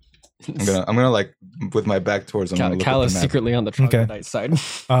 I'm gonna like with my back towards them. I'm gonna look Cal at is the map. secretly on the troglodyte side.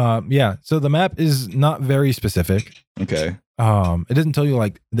 Yeah. So the map is not very specific. Okay. It doesn't tell you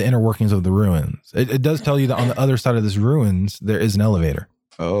like the inner workings of the ruins. It does tell you that on the other side of this ruins there is an elevator,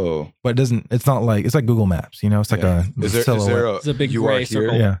 Oh. but it doesn't. It's not like it's like Google Maps. You know, it's like Yeah. a Is there silhouette. It's a big you are gray here?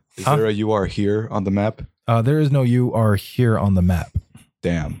 circle. Yeah. Is Huh? there a you are here on the map? There is no "you are here" on the map.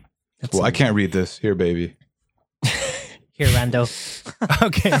 Damn. Well, I can't read this. Here, baby. Here, Rando.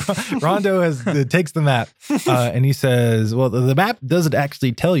 Okay, Rondo takes the map and he says, "Well, the map doesn't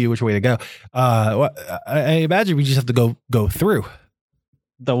actually tell you which way to go. I imagine we just have to go through.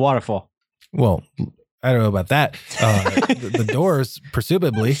 The waterfall. Well, I don't know about that. The doors,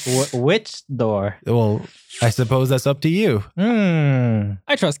 presumably. Which door? Well, I suppose that's up to you.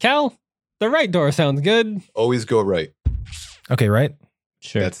 I trust Cal. The right door sounds good. Always go right. Okay, right?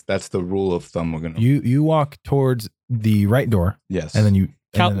 Sure. That's the rule of thumb. We're gonna. You walk towards the right door, Yes. and then you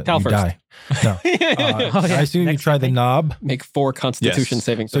Cal first. die. No, yeah. I assume you Next try the thing. knob. Make 4 Constitution Yes.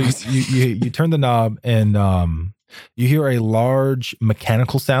 saving So throws. you turn the knob and you hear a large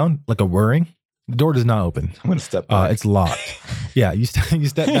mechanical sound like a whirring. The door does not open. I'm gonna step back. It's locked. Yeah, you step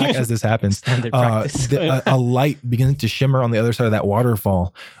back as this happens. Standard practice. A light begins to shimmer on the other side of that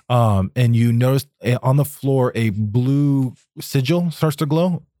waterfall, and you notice on the floor a blue sigil starts to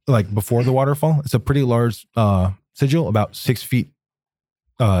glow like before the waterfall. It's a pretty large sigil, about 6 feet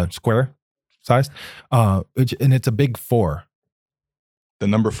square sized, and it's a big 4. The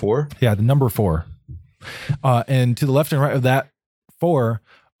number 4. Yeah, the number 4. And to the left and right of that 4,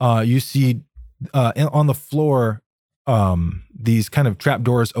 you see on the floor, these kind of trap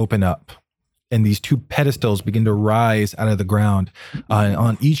doors open up, and these 2 pedestals begin to rise out of the ground. And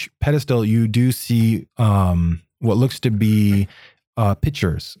on each pedestal, you do see what looks to be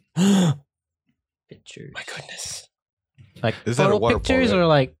pitchers. Pictures. My goodness. Like Is that a photo waterfall, pictures right? or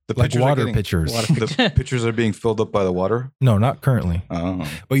like The Like pictures are water getting- pitchers. water The pictures? pictures are being filled up by the water. No, not currently. Oh.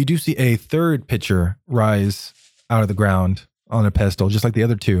 But you do see a 3rd pitcher rise out of the ground on a pedestal, just like the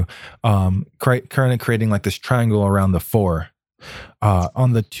other 2, kind of creating like this triangle around the 4.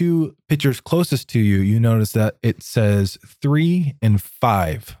 On the 2 pitchers closest to you, you notice that it says 3 and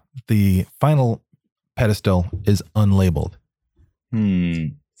 5. The final pedestal is unlabeled.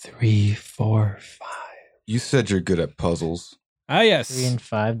 3, 4, 5. You said you're good at puzzles. Ah, yes. 3 and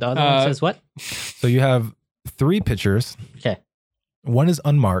 5. The other Uh, one says what? So you have 3 pitchers. Okay. One is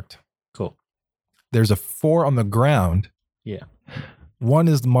unmarked. Cool. There's a 4 on the ground. Yeah. One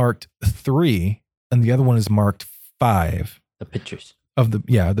is marked 3, and the other one is marked 5. The pictures. Of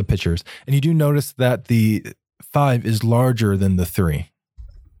the pitchers. And you do notice that the 5 is larger than the 3.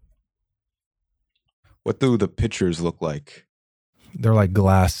 What do the pictures look like? They're like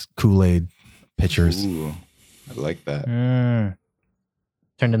glass Kool-Aid pitchers. Ooh, I like that.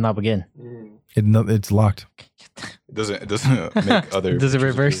 Turn the knob again. It's locked. It doesn't make other. Does it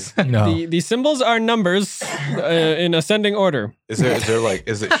pictures reverse? appear. No. The symbols are numbers in ascending order. Is there like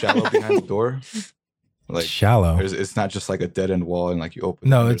is it shallow behind the door? Like Shallow. it's not just like a dead end wall and like you open.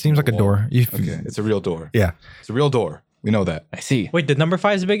 No, and it there's seems like a wall. door. Okay, it's a real door. Yeah. It's a real door. We know that. I see. Wait, the number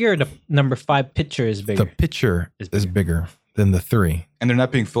 5 is bigger or the number 5 picture is bigger? The pitcher Is is bigger than the 3. And they're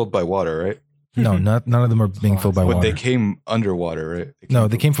not being filled by water, right? No, none of them are being filled by But water. they came underwater, right? No,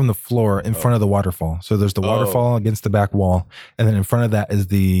 they came from the floor in front of the waterfall. So there's the waterfall against the back wall, and then in front of that is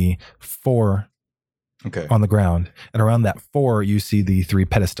the 4 Okay. on the ground. And around that 4, you see the 3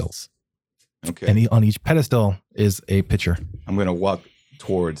 pedestals. Okay. And on each pedestal is a pitcher. I'm gonna walk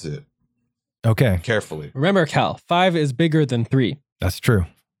towards it Okay, carefully. Remember, Cal, 5 is bigger than 3 that's true.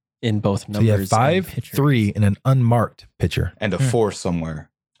 in both So numbers. you have 5, and pictures. 3, and an unmarked pitcher, And a 4 somewhere.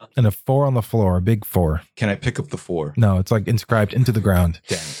 and a 4 on the floor, a big 4. Can I pick up the 4? No, it's like inscribed into the ground.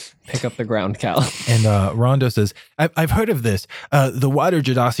 Damn it. Pick up the ground, Cal. And Rondo says, I've heard of this. The Water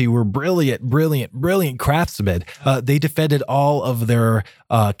Jadasi were brilliant craftsmen. They defended all of their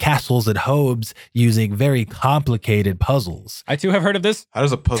castles and homes using very complicated puzzles. I too have heard of this. How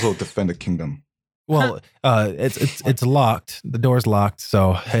does a puzzle defend a kingdom? Well, it's locked. The door's locked,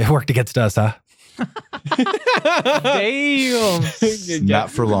 so it worked against us, huh? Damn. Not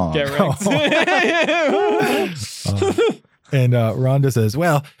for long. Get wrecked. And Rhonda says,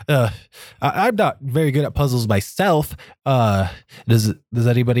 "Well, I'm not very good at puzzles myself. Does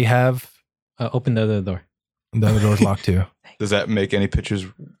anybody have?" Open the other door. The other door's locked too. Does that make any pictures?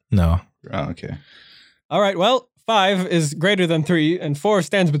 No. Oh, okay. All right. Well, 5 is greater than 3, and 4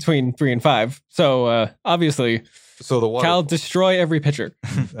 stands between 3 and 5. So obviously, So the water. Cal, destroy every pitcher.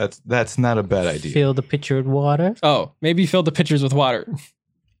 That's not a bad idea. Fill the pitcher with water. Oh, maybe fill the pitchers with water.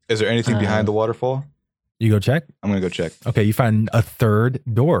 Is there anything behind the waterfall? You go check. I'm gonna go check. Okay, you find a third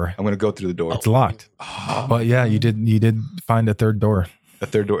door. I'm gonna go through the door. It's locked. But yeah, you did find a third door. The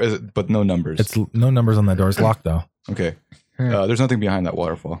third door is it? But no numbers. It's no numbers on that door. It's locked though. Okay. There's nothing behind that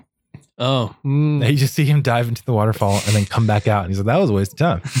waterfall. Oh, You just see him dive into the waterfall and then come back out. And he's like, that was a waste of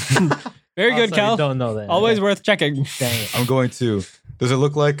time. very good, Also, Cal. you don't know that. Always worth checking. Dang it. I'm going to. Does it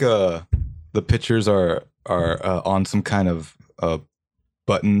look like the pictures are on some kind of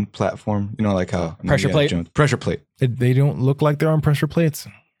button platform? You know, like how Pressure Indiana plate? Jones- Pressure plate. They don't look like they're on pressure plates.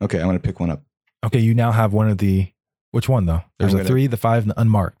 Okay, I'm gonna pick one up. Okay, you now have one of the. Which one though? There's I'm a gonna- 3, the 5, and the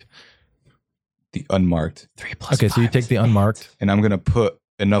unmarked. The unmarked, 3 plus Okay, so you 5 take is the 8. unmarked. and I'm gonna put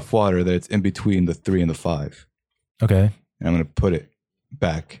enough water that it's in between the 3 and the 5, Okay. and I'm gonna put it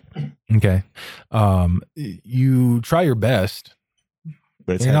back. Okay. You try your best.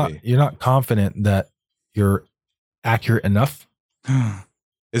 But it's You're heavy. you're not confident that you're accurate enough.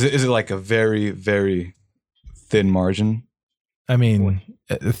 Is it like a very very thin margin? I mean,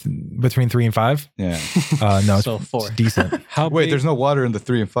 between 3 and 5. Yeah. No, So it's 4. decent. How Wait, big- there's no water in the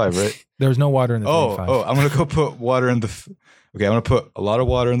 3 and 5, right? There's no water in the 3 and 5. I'm gonna go put water in the. Okay, I'm gonna put a lot of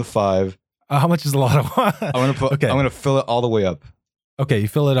water in the 5. How much is a lot of water? I'm gonna put. Okay. I'm gonna fill it all the way up. Okay, you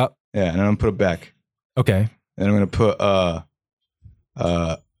fill it up. Yeah, and then I'm gonna put it back. Okay. And I'm gonna put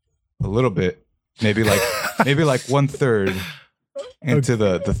a little bit, maybe like 1/3 into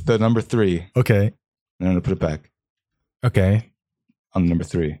the number 3, Okay. and I'm gonna put it back Okay. on number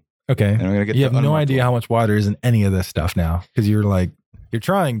 3. Okay. And I'm gonna get. You the have no unmarked idea one. how much water is in any of this stuff now because you're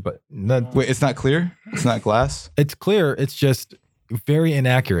trying, but Wait, it's not clear. It's not glass. it's clear. It's just very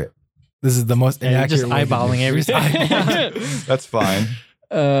inaccurate. This is the most Yeah, you're inaccurate. just way to do eyeballing it. You're just eyeballing. That's fine.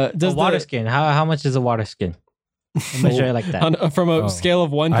 does A water the, skin. How much is a water skin? I'll measure it like that. from a Oh. scale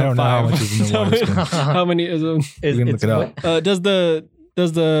of 1 to I don't 5? know how much is in the How water many- skin. How many is it? It's- We can look it's it up. what-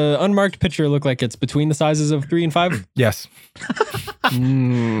 Does the unmarked picture look like it's between the sizes of 3 and 5? Yes. What's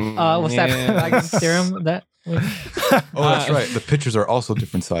that? Pythagorean theorem? That. Oh, that's right. The pictures are also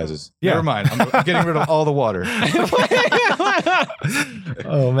different sizes. Yeah. Never mind. I'm getting rid of all the water.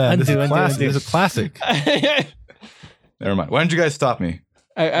 Oh man, this is Undo, classic. undo. This is a classic. Never mind. Why didn't you guys stop me?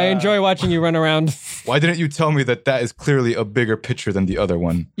 I enjoy watching you run around. Why didn't you tell me that is clearly a bigger picture than the other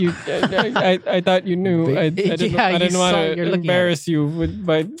one? I thought you knew. I didn't, Yeah, I didn't you want saw- to you're looking at embarrass you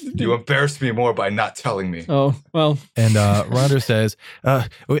by. You embarrassed me more by not telling me. Oh well. And Rondo says, I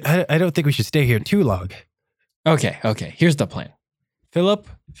don't think we should stay here too long. Okay. Here's the plan. Philip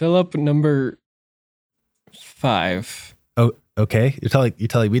number 5. Oh, okay. You're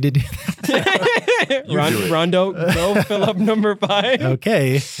telling me to do You do it. Rondo, go Philip number 5.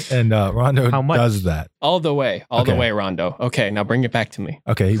 Okay. And Rondo How much? does that. All the way, Okay. Rondo. Okay, now bring it back to me.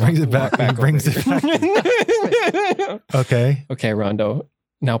 Okay, he brings it back. He brings it back. Okay. Okay, Rondo.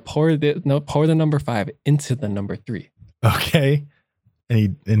 Now pour the number 5 into the number 3. Okay.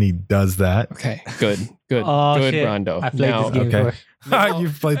 And he does that. Okay, good, Oh, good, shit. Rondo. I played now, this game okay. before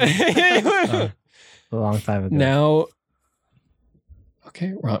You've played a long time ago. now,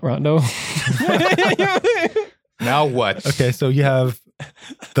 okay, Rondo. Now what? Okay, so you have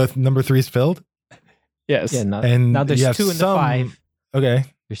the number 3 is filled. Yes. Yeah, And now there's you have 2 in the some- 5. Okay.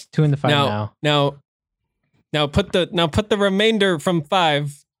 There's 2 in the 5 now. Now put the remainder from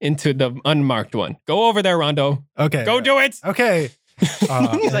 5 into the unmarked one. Go over there, Rondo. Okay. Go do it. Okay.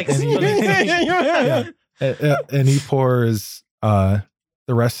 He's like, and, and he pours the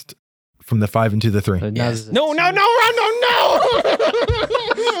rest from the 5 into the 3. So now Yes. there's- No, Rondo,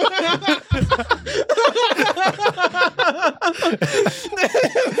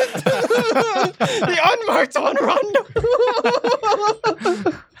 the unmarked one, Rondo.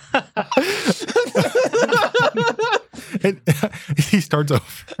 And he starts over.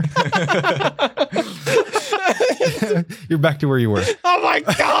 You're back to where you were. Oh my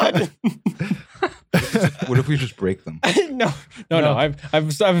god! What if we just break them? No. I've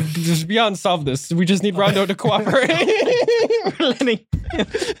just beyond solved this. We just need Rondo to cooperate.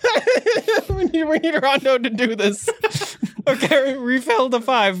 we need Rondo to do this. Okay, refill the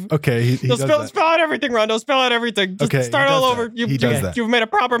 5. Okay, he No, does spell that. out everything, Rondo. Spell out everything. Just Okay, start he all does over. that. He does that. You've made a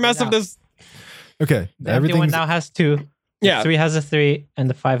proper mess of Now. this. Okay, The empty one everything's now has 2. Yeah. The 3 has a 3, and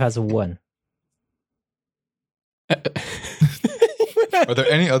the 5 has a 1. Are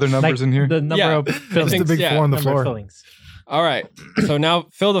there any other numbers in here? The number Yeah. of It's fillings. the big yeah, 4 on the Number of floor. fillings. All right. So now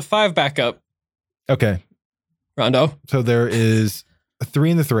fill the 5 back up, Okay, Rondo. so there is a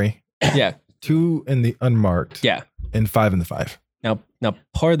 3 in the 3, Yeah. 2 in the unmarked, Yeah. and 5 in the 5. Now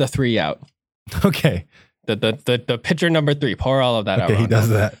pour the 3 out. Okay, The pitcher number 3. Pour all of that out. Okay, he Rondo. does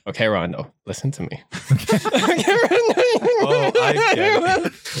that. Okay, Rondo, listen to me. Oh, I get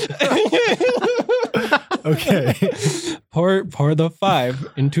it. Okay. Pour the 5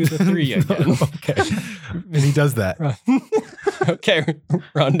 into the 3 again. Okay. And he does that. Okay,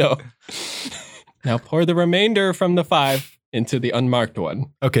 Rondo. Now pour the remainder from the 5 into the unmarked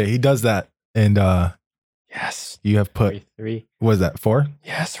one. Okay, he does that. And Yes. you have put, 3. what is that, 4?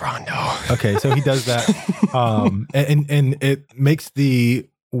 Yes, Rondo. Okay, so he does that. And it makes the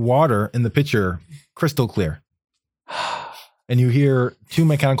water in the pitcher crystal clear. And you hear 2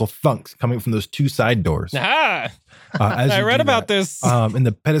 mechanical thunks coming from those 2 side doors. Ah, As I you read do about that. this. And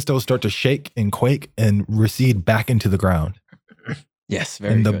the pedestals start to shake and quake and recede back into the ground. Yes,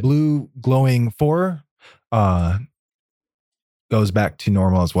 very And the good. blue glowing 4 goes back to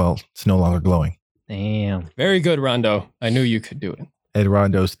normal as well. It's no longer glowing. Damn. Very good, Rondo. I knew you could do it. And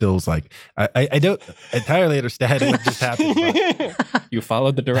Rondo still's like, I don't entirely understand what just happened. But You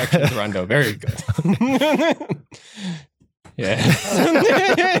followed the directions, Rondo. Very good. Yeah.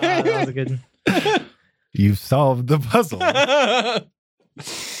 That was a good. you've solved the puzzle.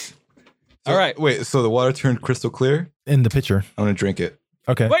 All right. Wait, so the water turned crystal clear? In the pitcher. I'm going to drink it.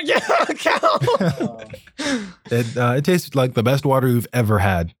 Okay. What? Yeah, Cal. It tastes like the best water you've ever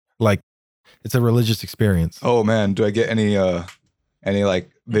had. Like, it's a religious experience. Oh, man. Do I get any like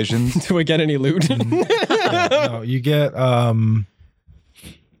visions? Do we get any loot? No, you get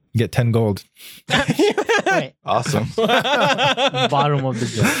 10 gold. Wait, Awesome. bottom of the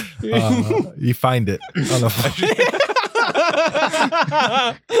jar. You find it on the floor.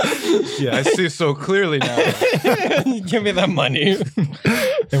 Yeah, I see so clearly now. Give me the money.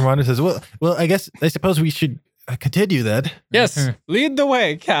 And Rondo says, well, I suppose we should continue then. Yes, lead the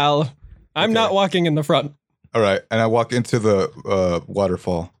way, Cal. I'm Okay. not walking in the front. All right, and I walk into the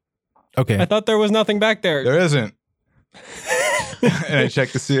waterfall. Okay. I thought there was nothing back there. There isn't. And I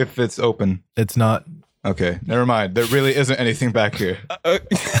check to see if it's open. It's not. Okay, never mind. There really isn't anything back here.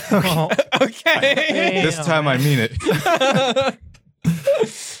 Okay. This time I mean it.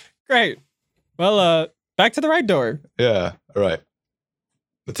 Great. Well, back to the right door. Yeah, all right.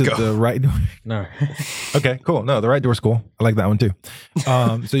 Let's To go. the right door. No. Okay, cool. No, the right door's cool. I like that one too.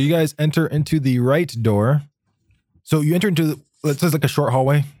 So you guys enter into the right door. So you enter into it's just like a short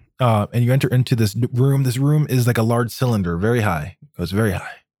hallway, and you enter into this room. This room is like a large cylinder, very high. It goes very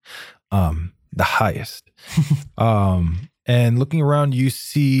high, the highest. And looking around, you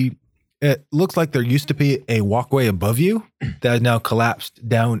see it looks like there used to be a walkway above you that has now collapsed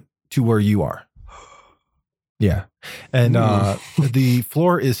down to where you are. Yeah. And the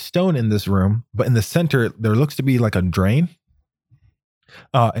floor is stone in this room, but in the center, there looks to be like a drain.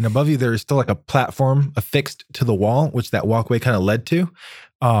 And above you, there is still like a platform affixed to the wall, which that walkway kind of led to.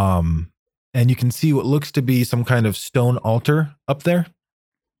 And you can see what looks to be some kind of stone altar up there.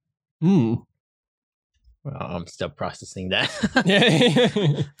 Hmm. Well, I'm still processing that.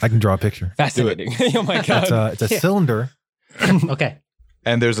 Yeah. I can draw a picture. Fascinating. Oh my god. It's a cylinder. Okay.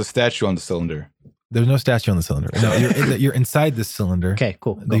 And there's a statue on the cylinder. There's no statue on the cylinder. No, you're inside this cylinder. Okay.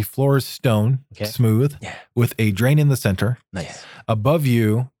 Cool. Go. The floor is stone, Okay. smooth, with a drain in the center. Nice. Above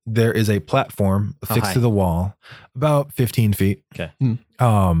you, there is a platform How affixed high? to the wall, about 15 feet. Okay.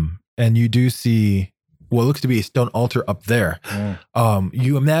 And you do see what looks to be a stone altar up there.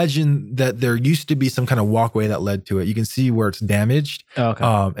 You imagine that there used to be some kind of walkway that led to it. You can see where it's damaged, Okay.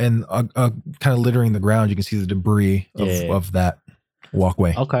 and kind of littering the ground. You can see the debris Yeah. of that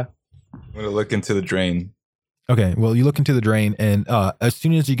walkway. Okay. I'm going to look into the drain. Okay, well, you look into the drain, and as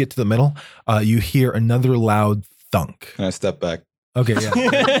soon as you get to the middle, you hear another loud thunk. And I step back. Okay, yeah.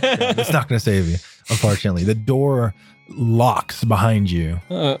 It's not going to save you, unfortunately. The door locks behind you.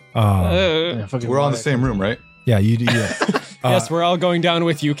 Yeah, fucking We're all in the water. same room, right? Yeah, you do. Yeah. Yes, we're all going down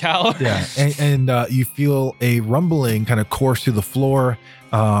with you, Cal. Yeah, and you feel a rumbling kind of course through the floor,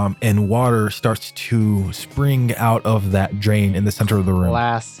 and water starts to spring out of that drain in the center of the room.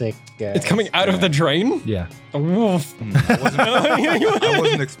 Classic. It's coming out of the drain. Yeah. Woof. I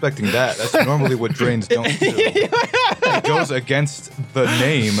wasn't expecting that. That's normally what drains don't do. It goes against the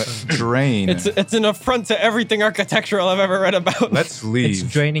name drain. It's an affront to everything architectural I've ever read about. Let's leave. It's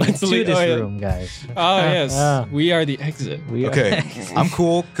draining Let's into leave- this oh, yeah. room, guys. Oh yes, Ah. we are the exit. We are- Okay, I'm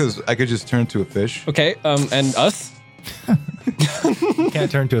cool because I could just turn to a fish. Okay, and us. You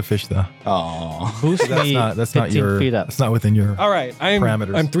can't turn to a fish though. Aww. Boost That's me not 15 your feet up. that's not within your All right,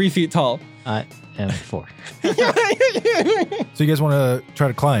 Parameters. I'm 3 feet tall. I am 4. So you guys want to try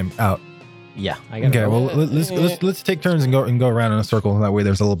to climb out. Yeah. I got Okay, well let's take turns and go around in a circle. That way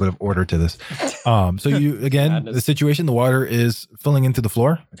there's a little bit of order to this. So you again, Madness. the situation, the water is filling into the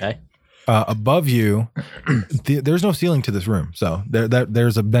floor. Okay. above you, there's no ceiling to this room, so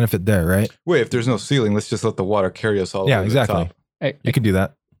there's a benefit there, right? Wait, if there's no ceiling, let's just let the water carry us all. Yeah, the way to the exactly. top. Hey, You can do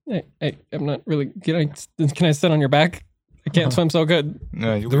that. hey, I'm not really. Can I sit on your back? I can't swim so good.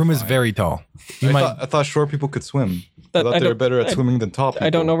 No, you'll The be room is fine. very tall. You I, might, thought, I thought short people could swim. I That- thought I they were don't- better at I- swimming than tall people.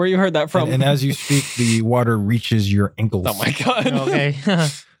 I don't know where you heard that from. and as you speak, the water reaches your ankles. Oh my god. Okay.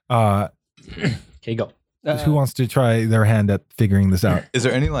 Okay, go. Who wants to try their hand at figuring this out? Is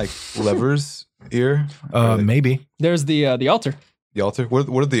there any like levers here? Or, like, Maybe. There's the altar. the altar. What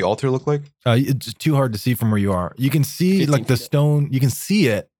did the altar look like? It's too hard to see from where you are. You can see 15 like the feet. stone. You can see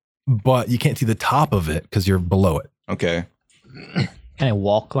it, but you can't see the top of it because you're below it. Okay. Can I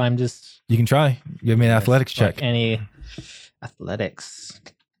wall climb this? You can try. Give me an athletics check. Like any athletics?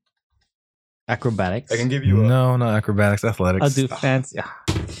 Acrobatics? I can give you a. No, not acrobatics. Athletics. I'll do fancy.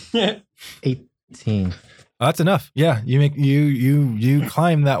 18. That's enough. Yeah, you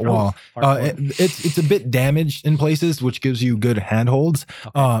climb that wall. It's a bit damaged in places, which gives you good handholds.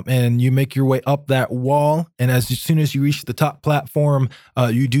 And you make your way up that wall. And as soon as you reach the top platform,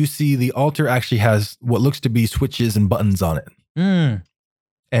 you do see the altar actually has what looks to be switches and buttons on it. Mm.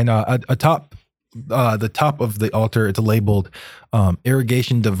 And the top of the altar, it's labeled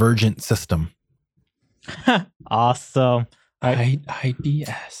irrigation divergent system. Awesome.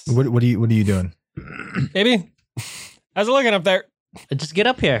 IDS. What are you doing? Baby, how's it looking up there? Just get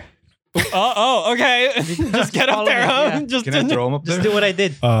up here. Okay. Just get up Follow there, me, huh? yeah. Just Can I throw him up there? Just do what I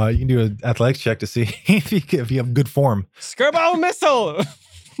did. You can do an athletics check to see if you have good form. Screwball missile.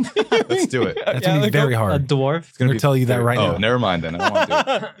 Let's do it. That's gonna be very A hard. dwarf. I'm gonna tell you that right Oh, now. never mind then. I don't want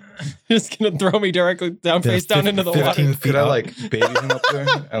to do it. Just gonna throw me directly down, Yeah, face down into the 15 water. feet Could I up. like baby him up there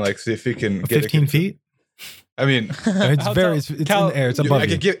and like see if he can get 15 feet? I mean, It's How very, tall- it's Cal- in the air. It's I above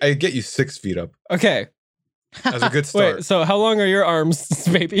could you. get you 6 feet up Okay. as a good start. Wait. So how long are your arms,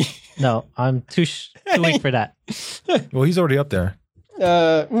 baby? No, I'm too weak for that. Well, he's already up there.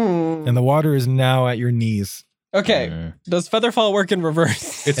 And the water is now at your knees. Okay. Does Featherfall work in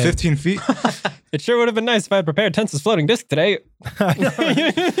reverse? It's 15 feet. It sure would have been nice if I had prepared Tense's floating disc today.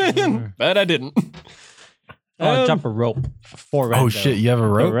 But I didn't. I'll jump a rope. 4 Oh, random. shit. You have a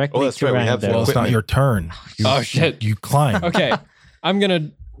rope? Directly Oh, that's right, we have random. Well, it's not your turn. Oh, shit. You climb. Okay. I'm gonna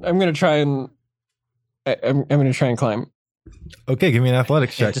try and I'm gonna try and climb. Okay, give me an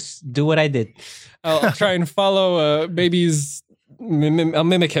athletics Yeah, check. just do what I did. I'll try and follow baby's. I'll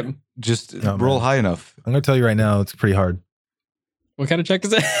mimic him. Just Oh, roll man. high enough. I'm going to tell you right now, it's pretty hard. What kind of check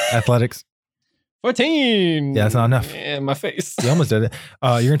is it? Athletics. 14. Yeah, it's not enough. Yeah, my face. You almost did it.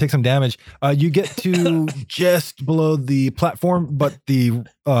 You're going to take some damage. You get to just below the platform, but the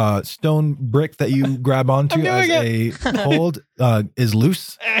stone brick that you grab onto I'm as doing a hold is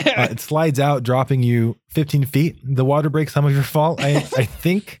loose. It slides out, dropping you 15 feet. The water breaks some of your fall, I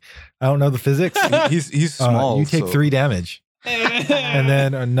think. I don't know the physics. He's small. You take so- 3 damage. And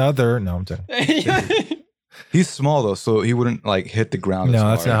then another. No, I'm sorry. He's small though, so he wouldn't like hit the ground. No, as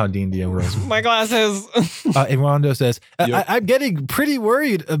that's not how hard. D&D works. My glasses. And Rondo says, Yep. I'm getting pretty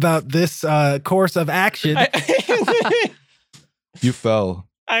worried about this course of action. You fell.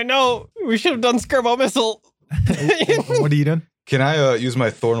 I know. We should have done Skirball Missile. What are you doing? Can I use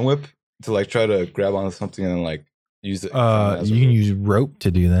my thorn whip to like try to grab onto something and then like use it? as a You can whip? use rope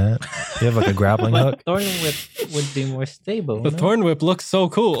to do that. You have like a grappling hook. Thorn whip would be more stable. The no? Thorn Whip looks so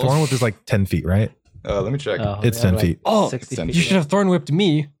cool. Thorn whip is like 10 feet, right? Let me check. Oh, It's yeah, 10 like feet. Oh, 60 10 feet. You should have Thorn Whipped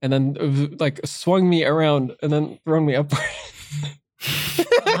me and then like swung me around and then thrown me upward.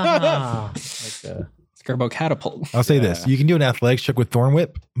 Ah, like Skirbo Catapult. I'll say this: you can do an athletics check with thorn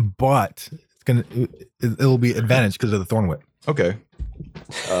whip, but it'll be advantage because of the thorn whip. Okay.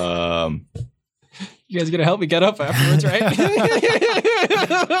 You guys gonna help me get up afterwards, right?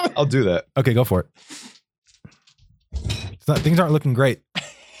 I'll do that. Okay, go for it. Things aren't looking great.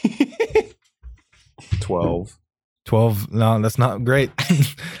 12. 12. No, that's not great.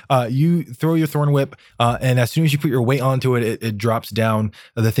 You throw your thorn whip, and as soon as you put your weight onto it, it drops down.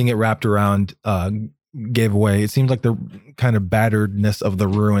 The thing it wrapped around gave away. It seems like the kind of batteredness of the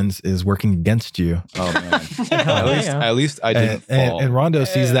ruins is working against you. Oh man. At least I didn't fall. And Rondo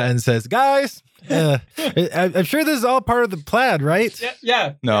sees that and says, "Guys, I'm sure this is all part of the plan, right?"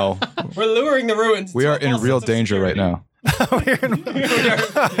 Yeah. No, We're luring the ruins. we to are a in false real sense of danger right security. now.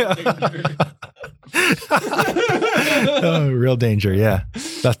 Oh, real danger. Yeah,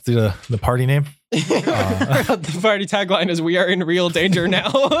 that's the party name. The party tagline is "We are in real danger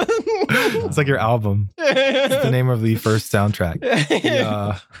now." It's like your album. It's the name of the first soundtrack.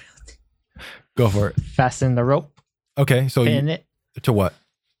 Yeah. Go for it. fasten the rope, Okay, so pin it. to what?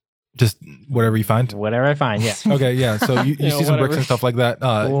 Just whatever you find. Whatever I find, yeah. Okay, yeah. So you Yeah, see some bricks whatever. and stuff like that.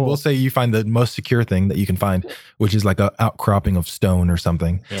 Cool. We'll say you find the most secure thing that you can find, which is like a outcropping of stone or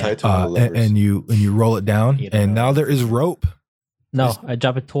something. Yeah. Tied to one of the levers. And you roll it down, You don't and know. now there is rope. No, I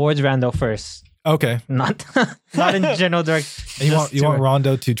drop it towards Rando first. Okay, Not in general direction. and you Just want to-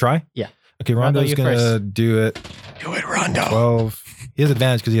 Rondo to try? Yeah. Okay, Rondo, Rondo's you gonna first. do it. Do it, Rondo. 12. He has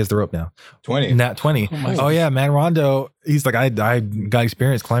advantage because he has the rope now. 20. Nat 20. Oh yeah, man, Rondo. He's like, I got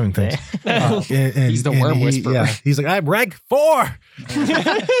experience climbing things. He's the worm whisperer. Yeah, he's like, I'm rank 4.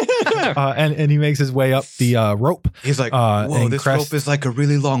 And he makes his way up the rope. He's like, Uh, whoa, and this Crest- rope is like a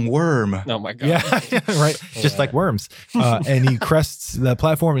really long worm. Oh my god. Yeah, right. Just like worms. And he crests the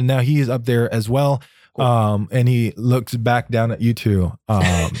platform, and now he is up there as well. And he looks back down at you two,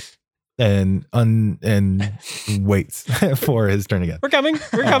 and waits for his turn again. We're coming.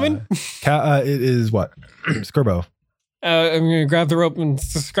 We're coming. It is what? Skirbo. I'm gonna grab the rope and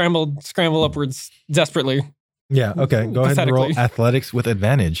scramble upwards desperately. Yeah. Okay. Go ahead and roll Pathetically. athletics with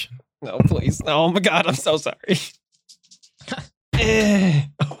advantage. No, please. Oh my god, I'm so sorry.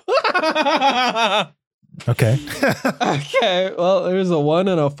 Okay. Okay, well, there's a 1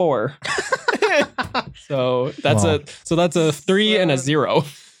 and a 4. So that's Wow. that's a 3 and a 0.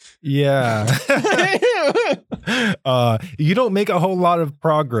 Yeah. You don't make a whole lot of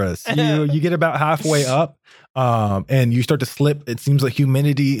progress. You get about halfway up, and you start to slip. It seems like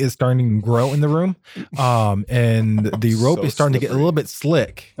humidity is starting to grow in the room, and the rope So is starting to get a little bit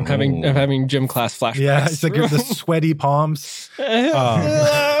slick. I'm having gym class flashbacks. Yeah, it's like the sweaty palms. He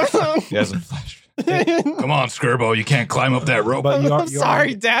has a flash. Come on, Skirbo, you can't climb up that rope. But I'm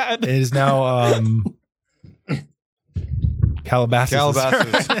sorry, Dad. It is now Calabasas.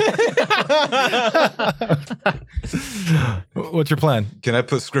 Calabasas. What's your plan? Can I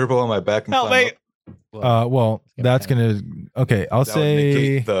put Skirbo on my back and Help climb me. up? Well, that's gonna. Okay, I'll That would say.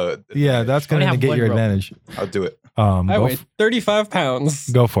 negate the Yeah, that's Only gonna have negate one your rope. advantage. I'll do it. I Go, weigh 35 pounds.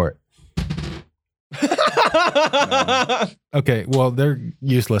 go for it. Okay, well they're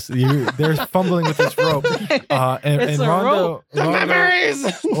useless. They're fumbling with this rope, and It's a Rondo, rope. The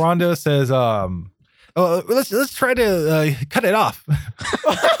memories. Rondo says, let's try to cut it off."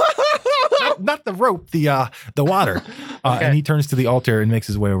 Not the rope, the water. And he turns to the altar and makes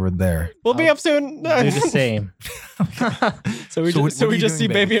his way over there. We'll be up soon. Do the same. So we So what just, so are we you just see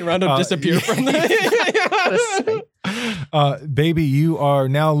doing, Baby and Rondo disappear yeah. from the. Baby, you are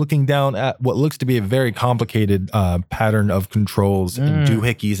now looking down at what looks to be a very complicated pattern of controls and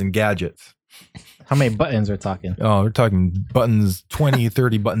doohickeys and gadgets. How many buttons we're talking? Oh, we're talking buttons, 20,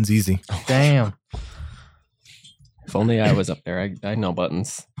 30 buttons easy. Damn. If only I was up there. I know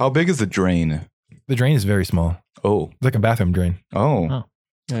buttons. How big is the drain? The drain is very small. Oh. It's like a bathroom drain. I'm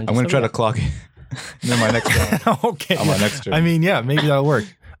going to try to clock it. And then my next round. Okay. On my next turn. I mean, yeah, maybe that'll work.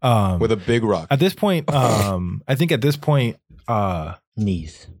 With a big rock. At this point, I think at this point,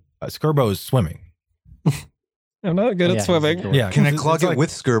 Knees. Skirbo is swimming. I'm not good Yeah, at swimming. he's a dork. Yeah. Can I it's clog it like- with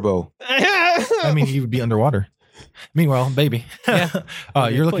Skirbo? I mean, he would be underwater. Meanwhile, baby,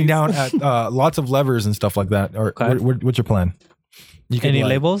 you're looking please. down at lots of levers and stuff like that. Or Okay. what's your plan? You can, Any like-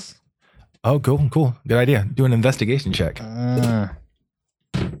 labels? Oh, cool. Good idea. Do an investigation check.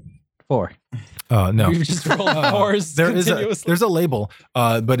 4. No. We've just rolled fours There is continuously. there's a label,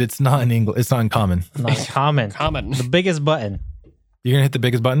 but it's not in English. It's not in common. Not common. Common. The biggest button. You're gonna hit the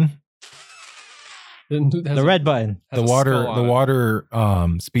biggest button. The red button. The water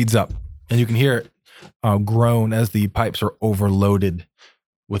speeds up, and you can hear it groan as the pipes are overloaded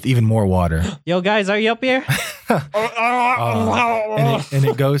with even more water. Yo, guys, are you up here? And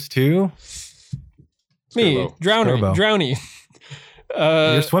it goes to Me, Skirbo. drowny.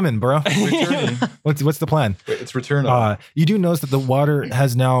 you're swimming, bro. Returning. What's the plan? Wait, it's return. You do notice that the water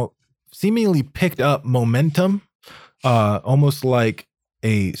has now seemingly picked up momentum, almost like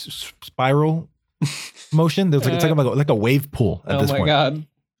a spiral motion. There's like it's like a wave pool at Oh this my point. god.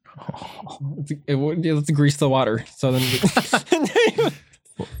 Let's grease the water. So then.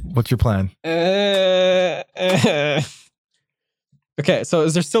 What's your plan? Okay, so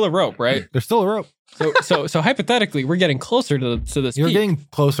is there still a rope, right? There's still a rope. So hypothetically, we're getting closer to this. You're peak. getting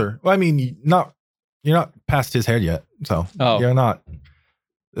closer. Well, I mean, you're not past his head yet, so you're not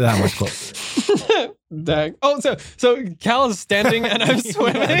that much closer. Dang. Oh, so Cal is standing and I'm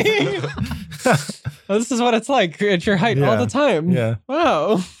swimming. Oh, this is what it's like at your height all Yeah. the time. Yeah.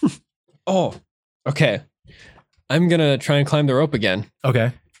 Wow. Oh, okay. I'm gonna try and climb the rope again.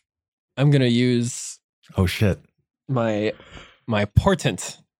 Okay. I'm gonna use Oh shit. my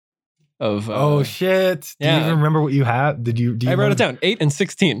portent of. Oh shit. Do you yeah. even remember what you had? Do you I wrote remember- it down. 8 and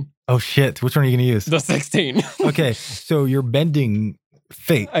 16. Oh shit. Which one are you gonna use? The 16. Okay. So you're bending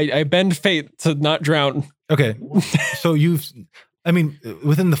fate. I bend fate to not drown. Okay. So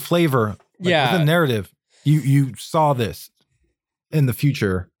within the flavor, Yeah. within narrative, you saw this in the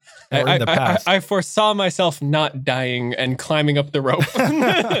future or in the past. I foresaw myself not dying and climbing up the rope,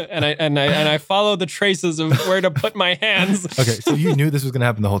 and I follow the traces of where to put my hands. Okay, so you knew this was going to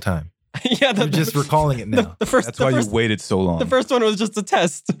happen the whole time. Yeah, You're just recalling it now. That's why you waited so long. The first one was just a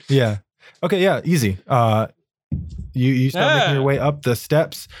test. Yeah. Okay. Yeah. Easy. You start making your way up the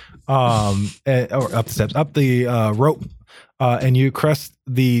steps, up the rope, and you crest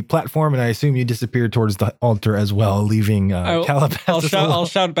the platform, and I assume you disappear towards the altar as well, leaving Calabasas. I'll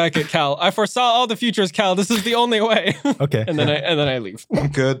shout back at Cal. I foresaw all the futures, Cal. This is the only way. Okay. and then I leave. I'm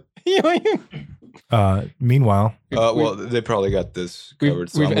good. Meanwhile, well, they probably got this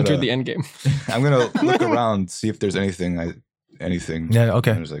covered. We've entered the end game. I'm gonna look around, see if there's anything. yeah.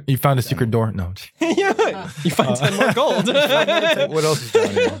 Okay. There's like, You found a secret door. No. Yeah, you find 10 more gold. what else is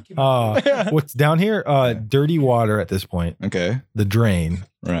down here? What's down here? Dirty water at this point. Okay. The drain.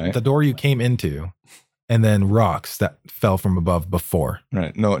 Right. The door you came into, and then rocks that fell from above before.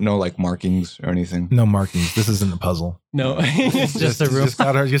 Right. No, like markings or anything. No markings. This isn't a puzzle. No, Just a room. Just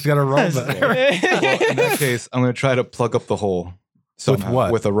gotta roll Well, in that case, I'm gonna try to plug up the hole. Somehow,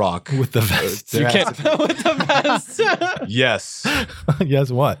 what? With a rock. with the vest. you can't with the vest. Yes.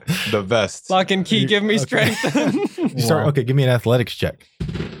 Yes. What? The vest. Lock and key, give me Okay. strength. You start. Okay. Give me an athletics check.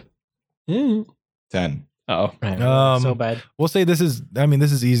 10. Oh, Right. So bad. We'll say this is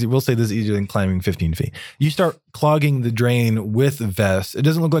easy. We'll say this is easier than climbing 15 feet. You start clogging the drain with the vest. It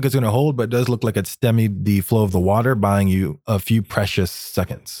doesn't look like it's going to hold, but it does look like it's stemming the flow of the water, buying you a few precious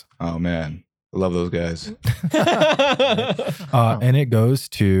seconds. Oh man. I love those guys. And it goes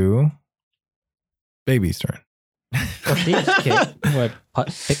to Baby's turn. Thieves kit. What?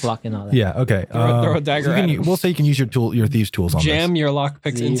 Pick lock and all that. Yeah. Okay. Throw a dagger you can at him. we'll say you can use your thieves tools on Jam this. your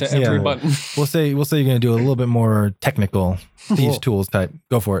lockpicks into Thieves. every Yeah. button. We'll say you're going to do a little bit more technical thieves tools type.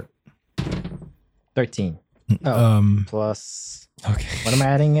 Go for it. 13. Oh. Plus. Okay. What am I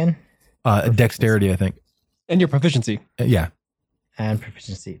adding in? Dexterity, I think. And your proficiency. Yeah. And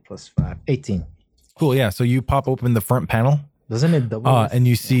proficiency plus 5. 18. Cool. Yeah. So you pop open the front panel, Doesn't it double? and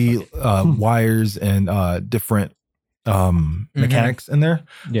you see wires and different mechanics in there.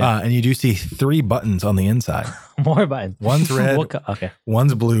 Yeah. And you do see 3 buttons on the inside. More buttons. One's red, Okay.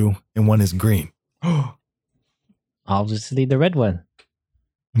 one's blue, and one is green. I'll just leave the red one.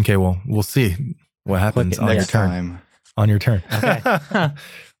 Okay. Well, we'll see what happens Click it on your next turn. Time. On your turn. Okay.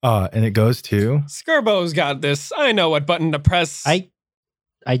 And it goes to Skirbo's got this. I know what button to press. I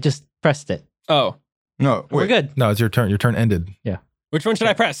just pressed it. Oh, No, We're wait. good. no. It's your turn. Your turn ended. which one should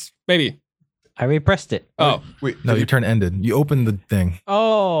I press, baby? I already pressed it. Oh, Wait. No, your turn ended. You opened the thing.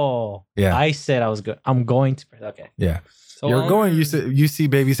 Oh. Yeah. I said I was good. I'm going to press. Okay. Yeah. so You're going. You see,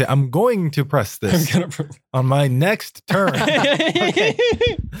 baby say, "I'm going to press I'm this gonna. Press. on my next turn."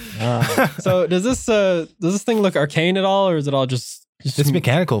 So does this thing look arcane at all, or is it all just It's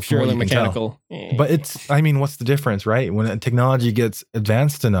mechanical, from what purely you can tell. mechanical? But what's the difference, right? When technology gets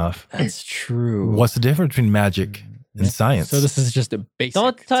advanced enough, That's true. what's the difference between magic and science? So this is just a basic.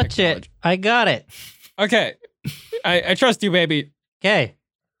 Don't touch technology. it. I got it. Okay, I trust you, baby. Okay.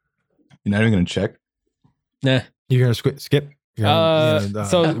 You're not even gonna check. Nah. You're gonna skip. You're gonna,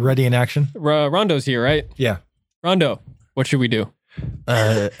 So- ready in action. Rondo's here, right? Yeah. Rondo, what should we do?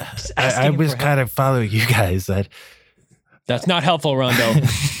 I asking was for kind of following you guys. That's not helpful, Rondo.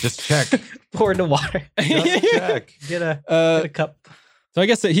 Just check. Pour the water. Just check. Get a cup. So I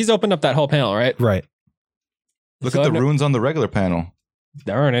guess that he's opened up that whole panel, right? Right. Look So at I've the no- runes on the regular panel.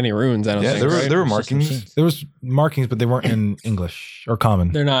 There aren't any runes, I don't Yeah, think. there were right? there were It's just markings. machines. There was markings, but they weren't in English or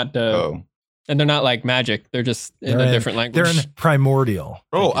common. They're not, Oh. and they're not like magic. They're just in They're a different They're language. in primordial.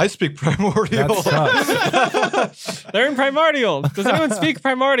 Oh, I speak primordial. That They're in primordial. Does anyone speak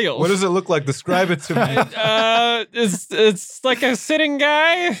primordial? What does it look like? Describe it to me. It's like a sitting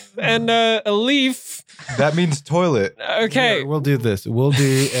guy and a leaf. That means toilet. Okay. We'll do this. We'll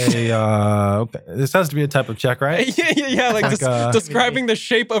do a. This has to be a type of check, right? yeah, like Like, describing the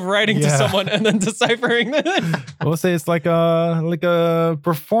shape of writing to Yeah. someone and then deciphering it We'll say it's like a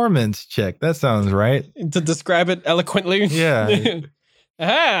performance check. That sounds right. to describe it eloquently. Yeah.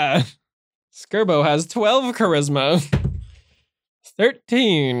 Ah, Skirbo has 12 charisma.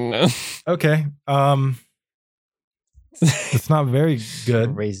 13. Okay. It's not very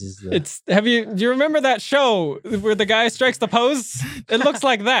good. Raises the. Do you remember that show where the guy strikes the pose? It looks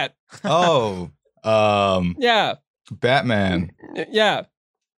like that. Oh, Yeah. Batman. Yeah.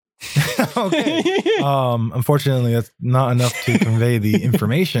 Okay. Unfortunately, that's not enough to convey the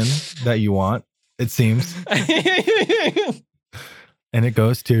information that you want. It seems. And it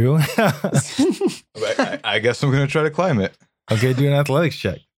goes to. I guess I'm gonna try to climb it. Okay, do an athletics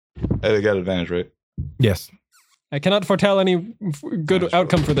check. I got advantage, right? Yes. I cannot foretell any good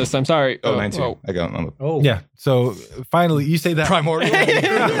outcome for this. I'm sorry. Oh, 19. I got him. Oh. Yeah. So finally, you say that. Primordial.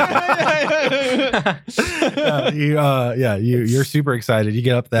 You're super excited. You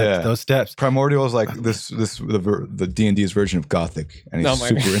get up those steps. Primordial is like the D&D's version of Gothic, and he's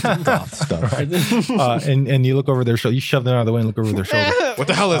super into goth stuff. And you look over their shoulder. You shove them out of the way and look over their shoulder. What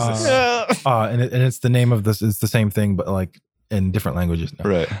the hell is this? And it's the name of this. It's the same thing, but like in different languages. No.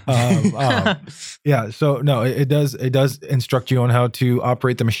 Right. Yeah. So no, it does instruct you on how to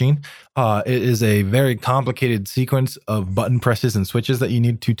operate the machine. It is a very complicated sequence of button presses and switches that you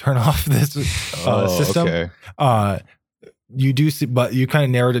need to turn off this system. Okay. You do see, but you kind of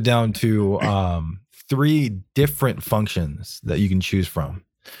narrowed it down to 3 different functions that you can choose from.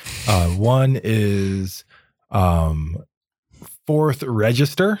 One is fourth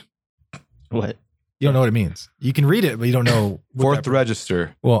register. What? You don't know what it means. You can read it, but you don't know. Fourth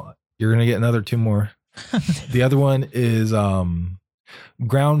register. Well, you're gonna get another 2 more. The other one is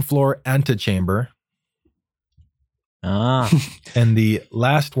ground floor antechamber, and the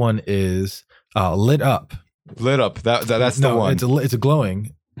last one is lit up. Lit up. That's the one. It's a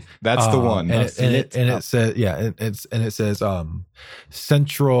glowing. That's the one. And it says it says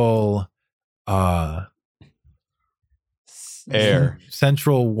central air.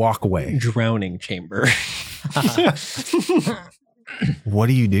 Central walkway. Drowning chamber. What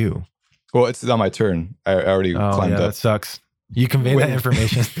do you do? Well, it's on my turn. I already climbed up. That sucks. You convey that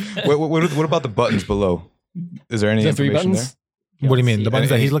information. What about the buttons below? Is there any Is there 3 information buttons? What do you mean? The buttons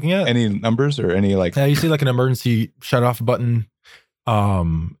that he's looking at? Any numbers or any like? You see like an emergency shut off button,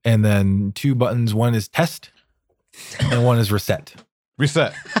 and then 2 buttons. One is test, and one is reset.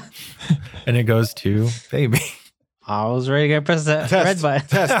 Reset. And it goes to baby. I was ready to press that red button.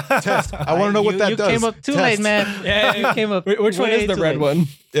 Test. I want to know what that does. You came up too late, man. Yeah, you came up. Which one is the red one?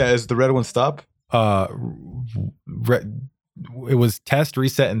 Yeah, is the red one stop? It was test,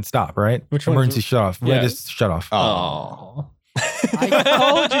 reset, and stop, right? Which one? Emergency shut off. Yeah. Red is shut off. Oh. I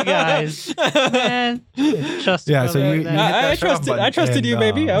told you guys, man. Trust me. Yeah, so you I trusted you,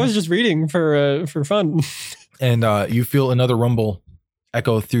 baby. I was just reading for fun. And you feel another rumble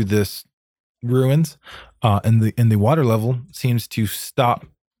echo through this ruins, and the water level seems to stop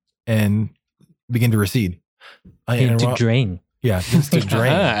and begin to recede. To drain. Yeah, it's to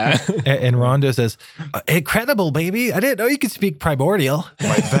drain. And Rhonda says, "Incredible, baby! I didn't know you could speak primordial."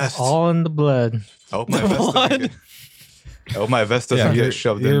 My vest. All in the blood. I hope my vest doesn't get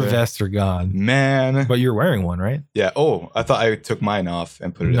shoved in there. Your vests are gone, man. but you're wearing one, right? Yeah. Oh, I thought I took mine off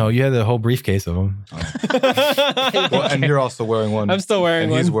and put it. No, you had the whole briefcase of them. Well, and you're also wearing one. I'm still wearing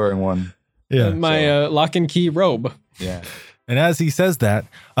and one. He's wearing one. Yeah, My lock and key robe. Yeah. And as he says that,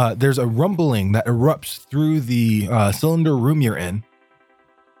 there's a rumbling that erupts through the cylinder room you're in,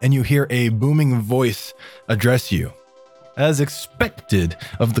 and you hear a booming voice address you. As expected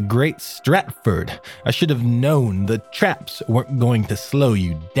of the great Stratford, I should have known the traps weren't going to slow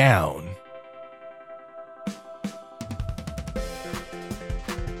you down.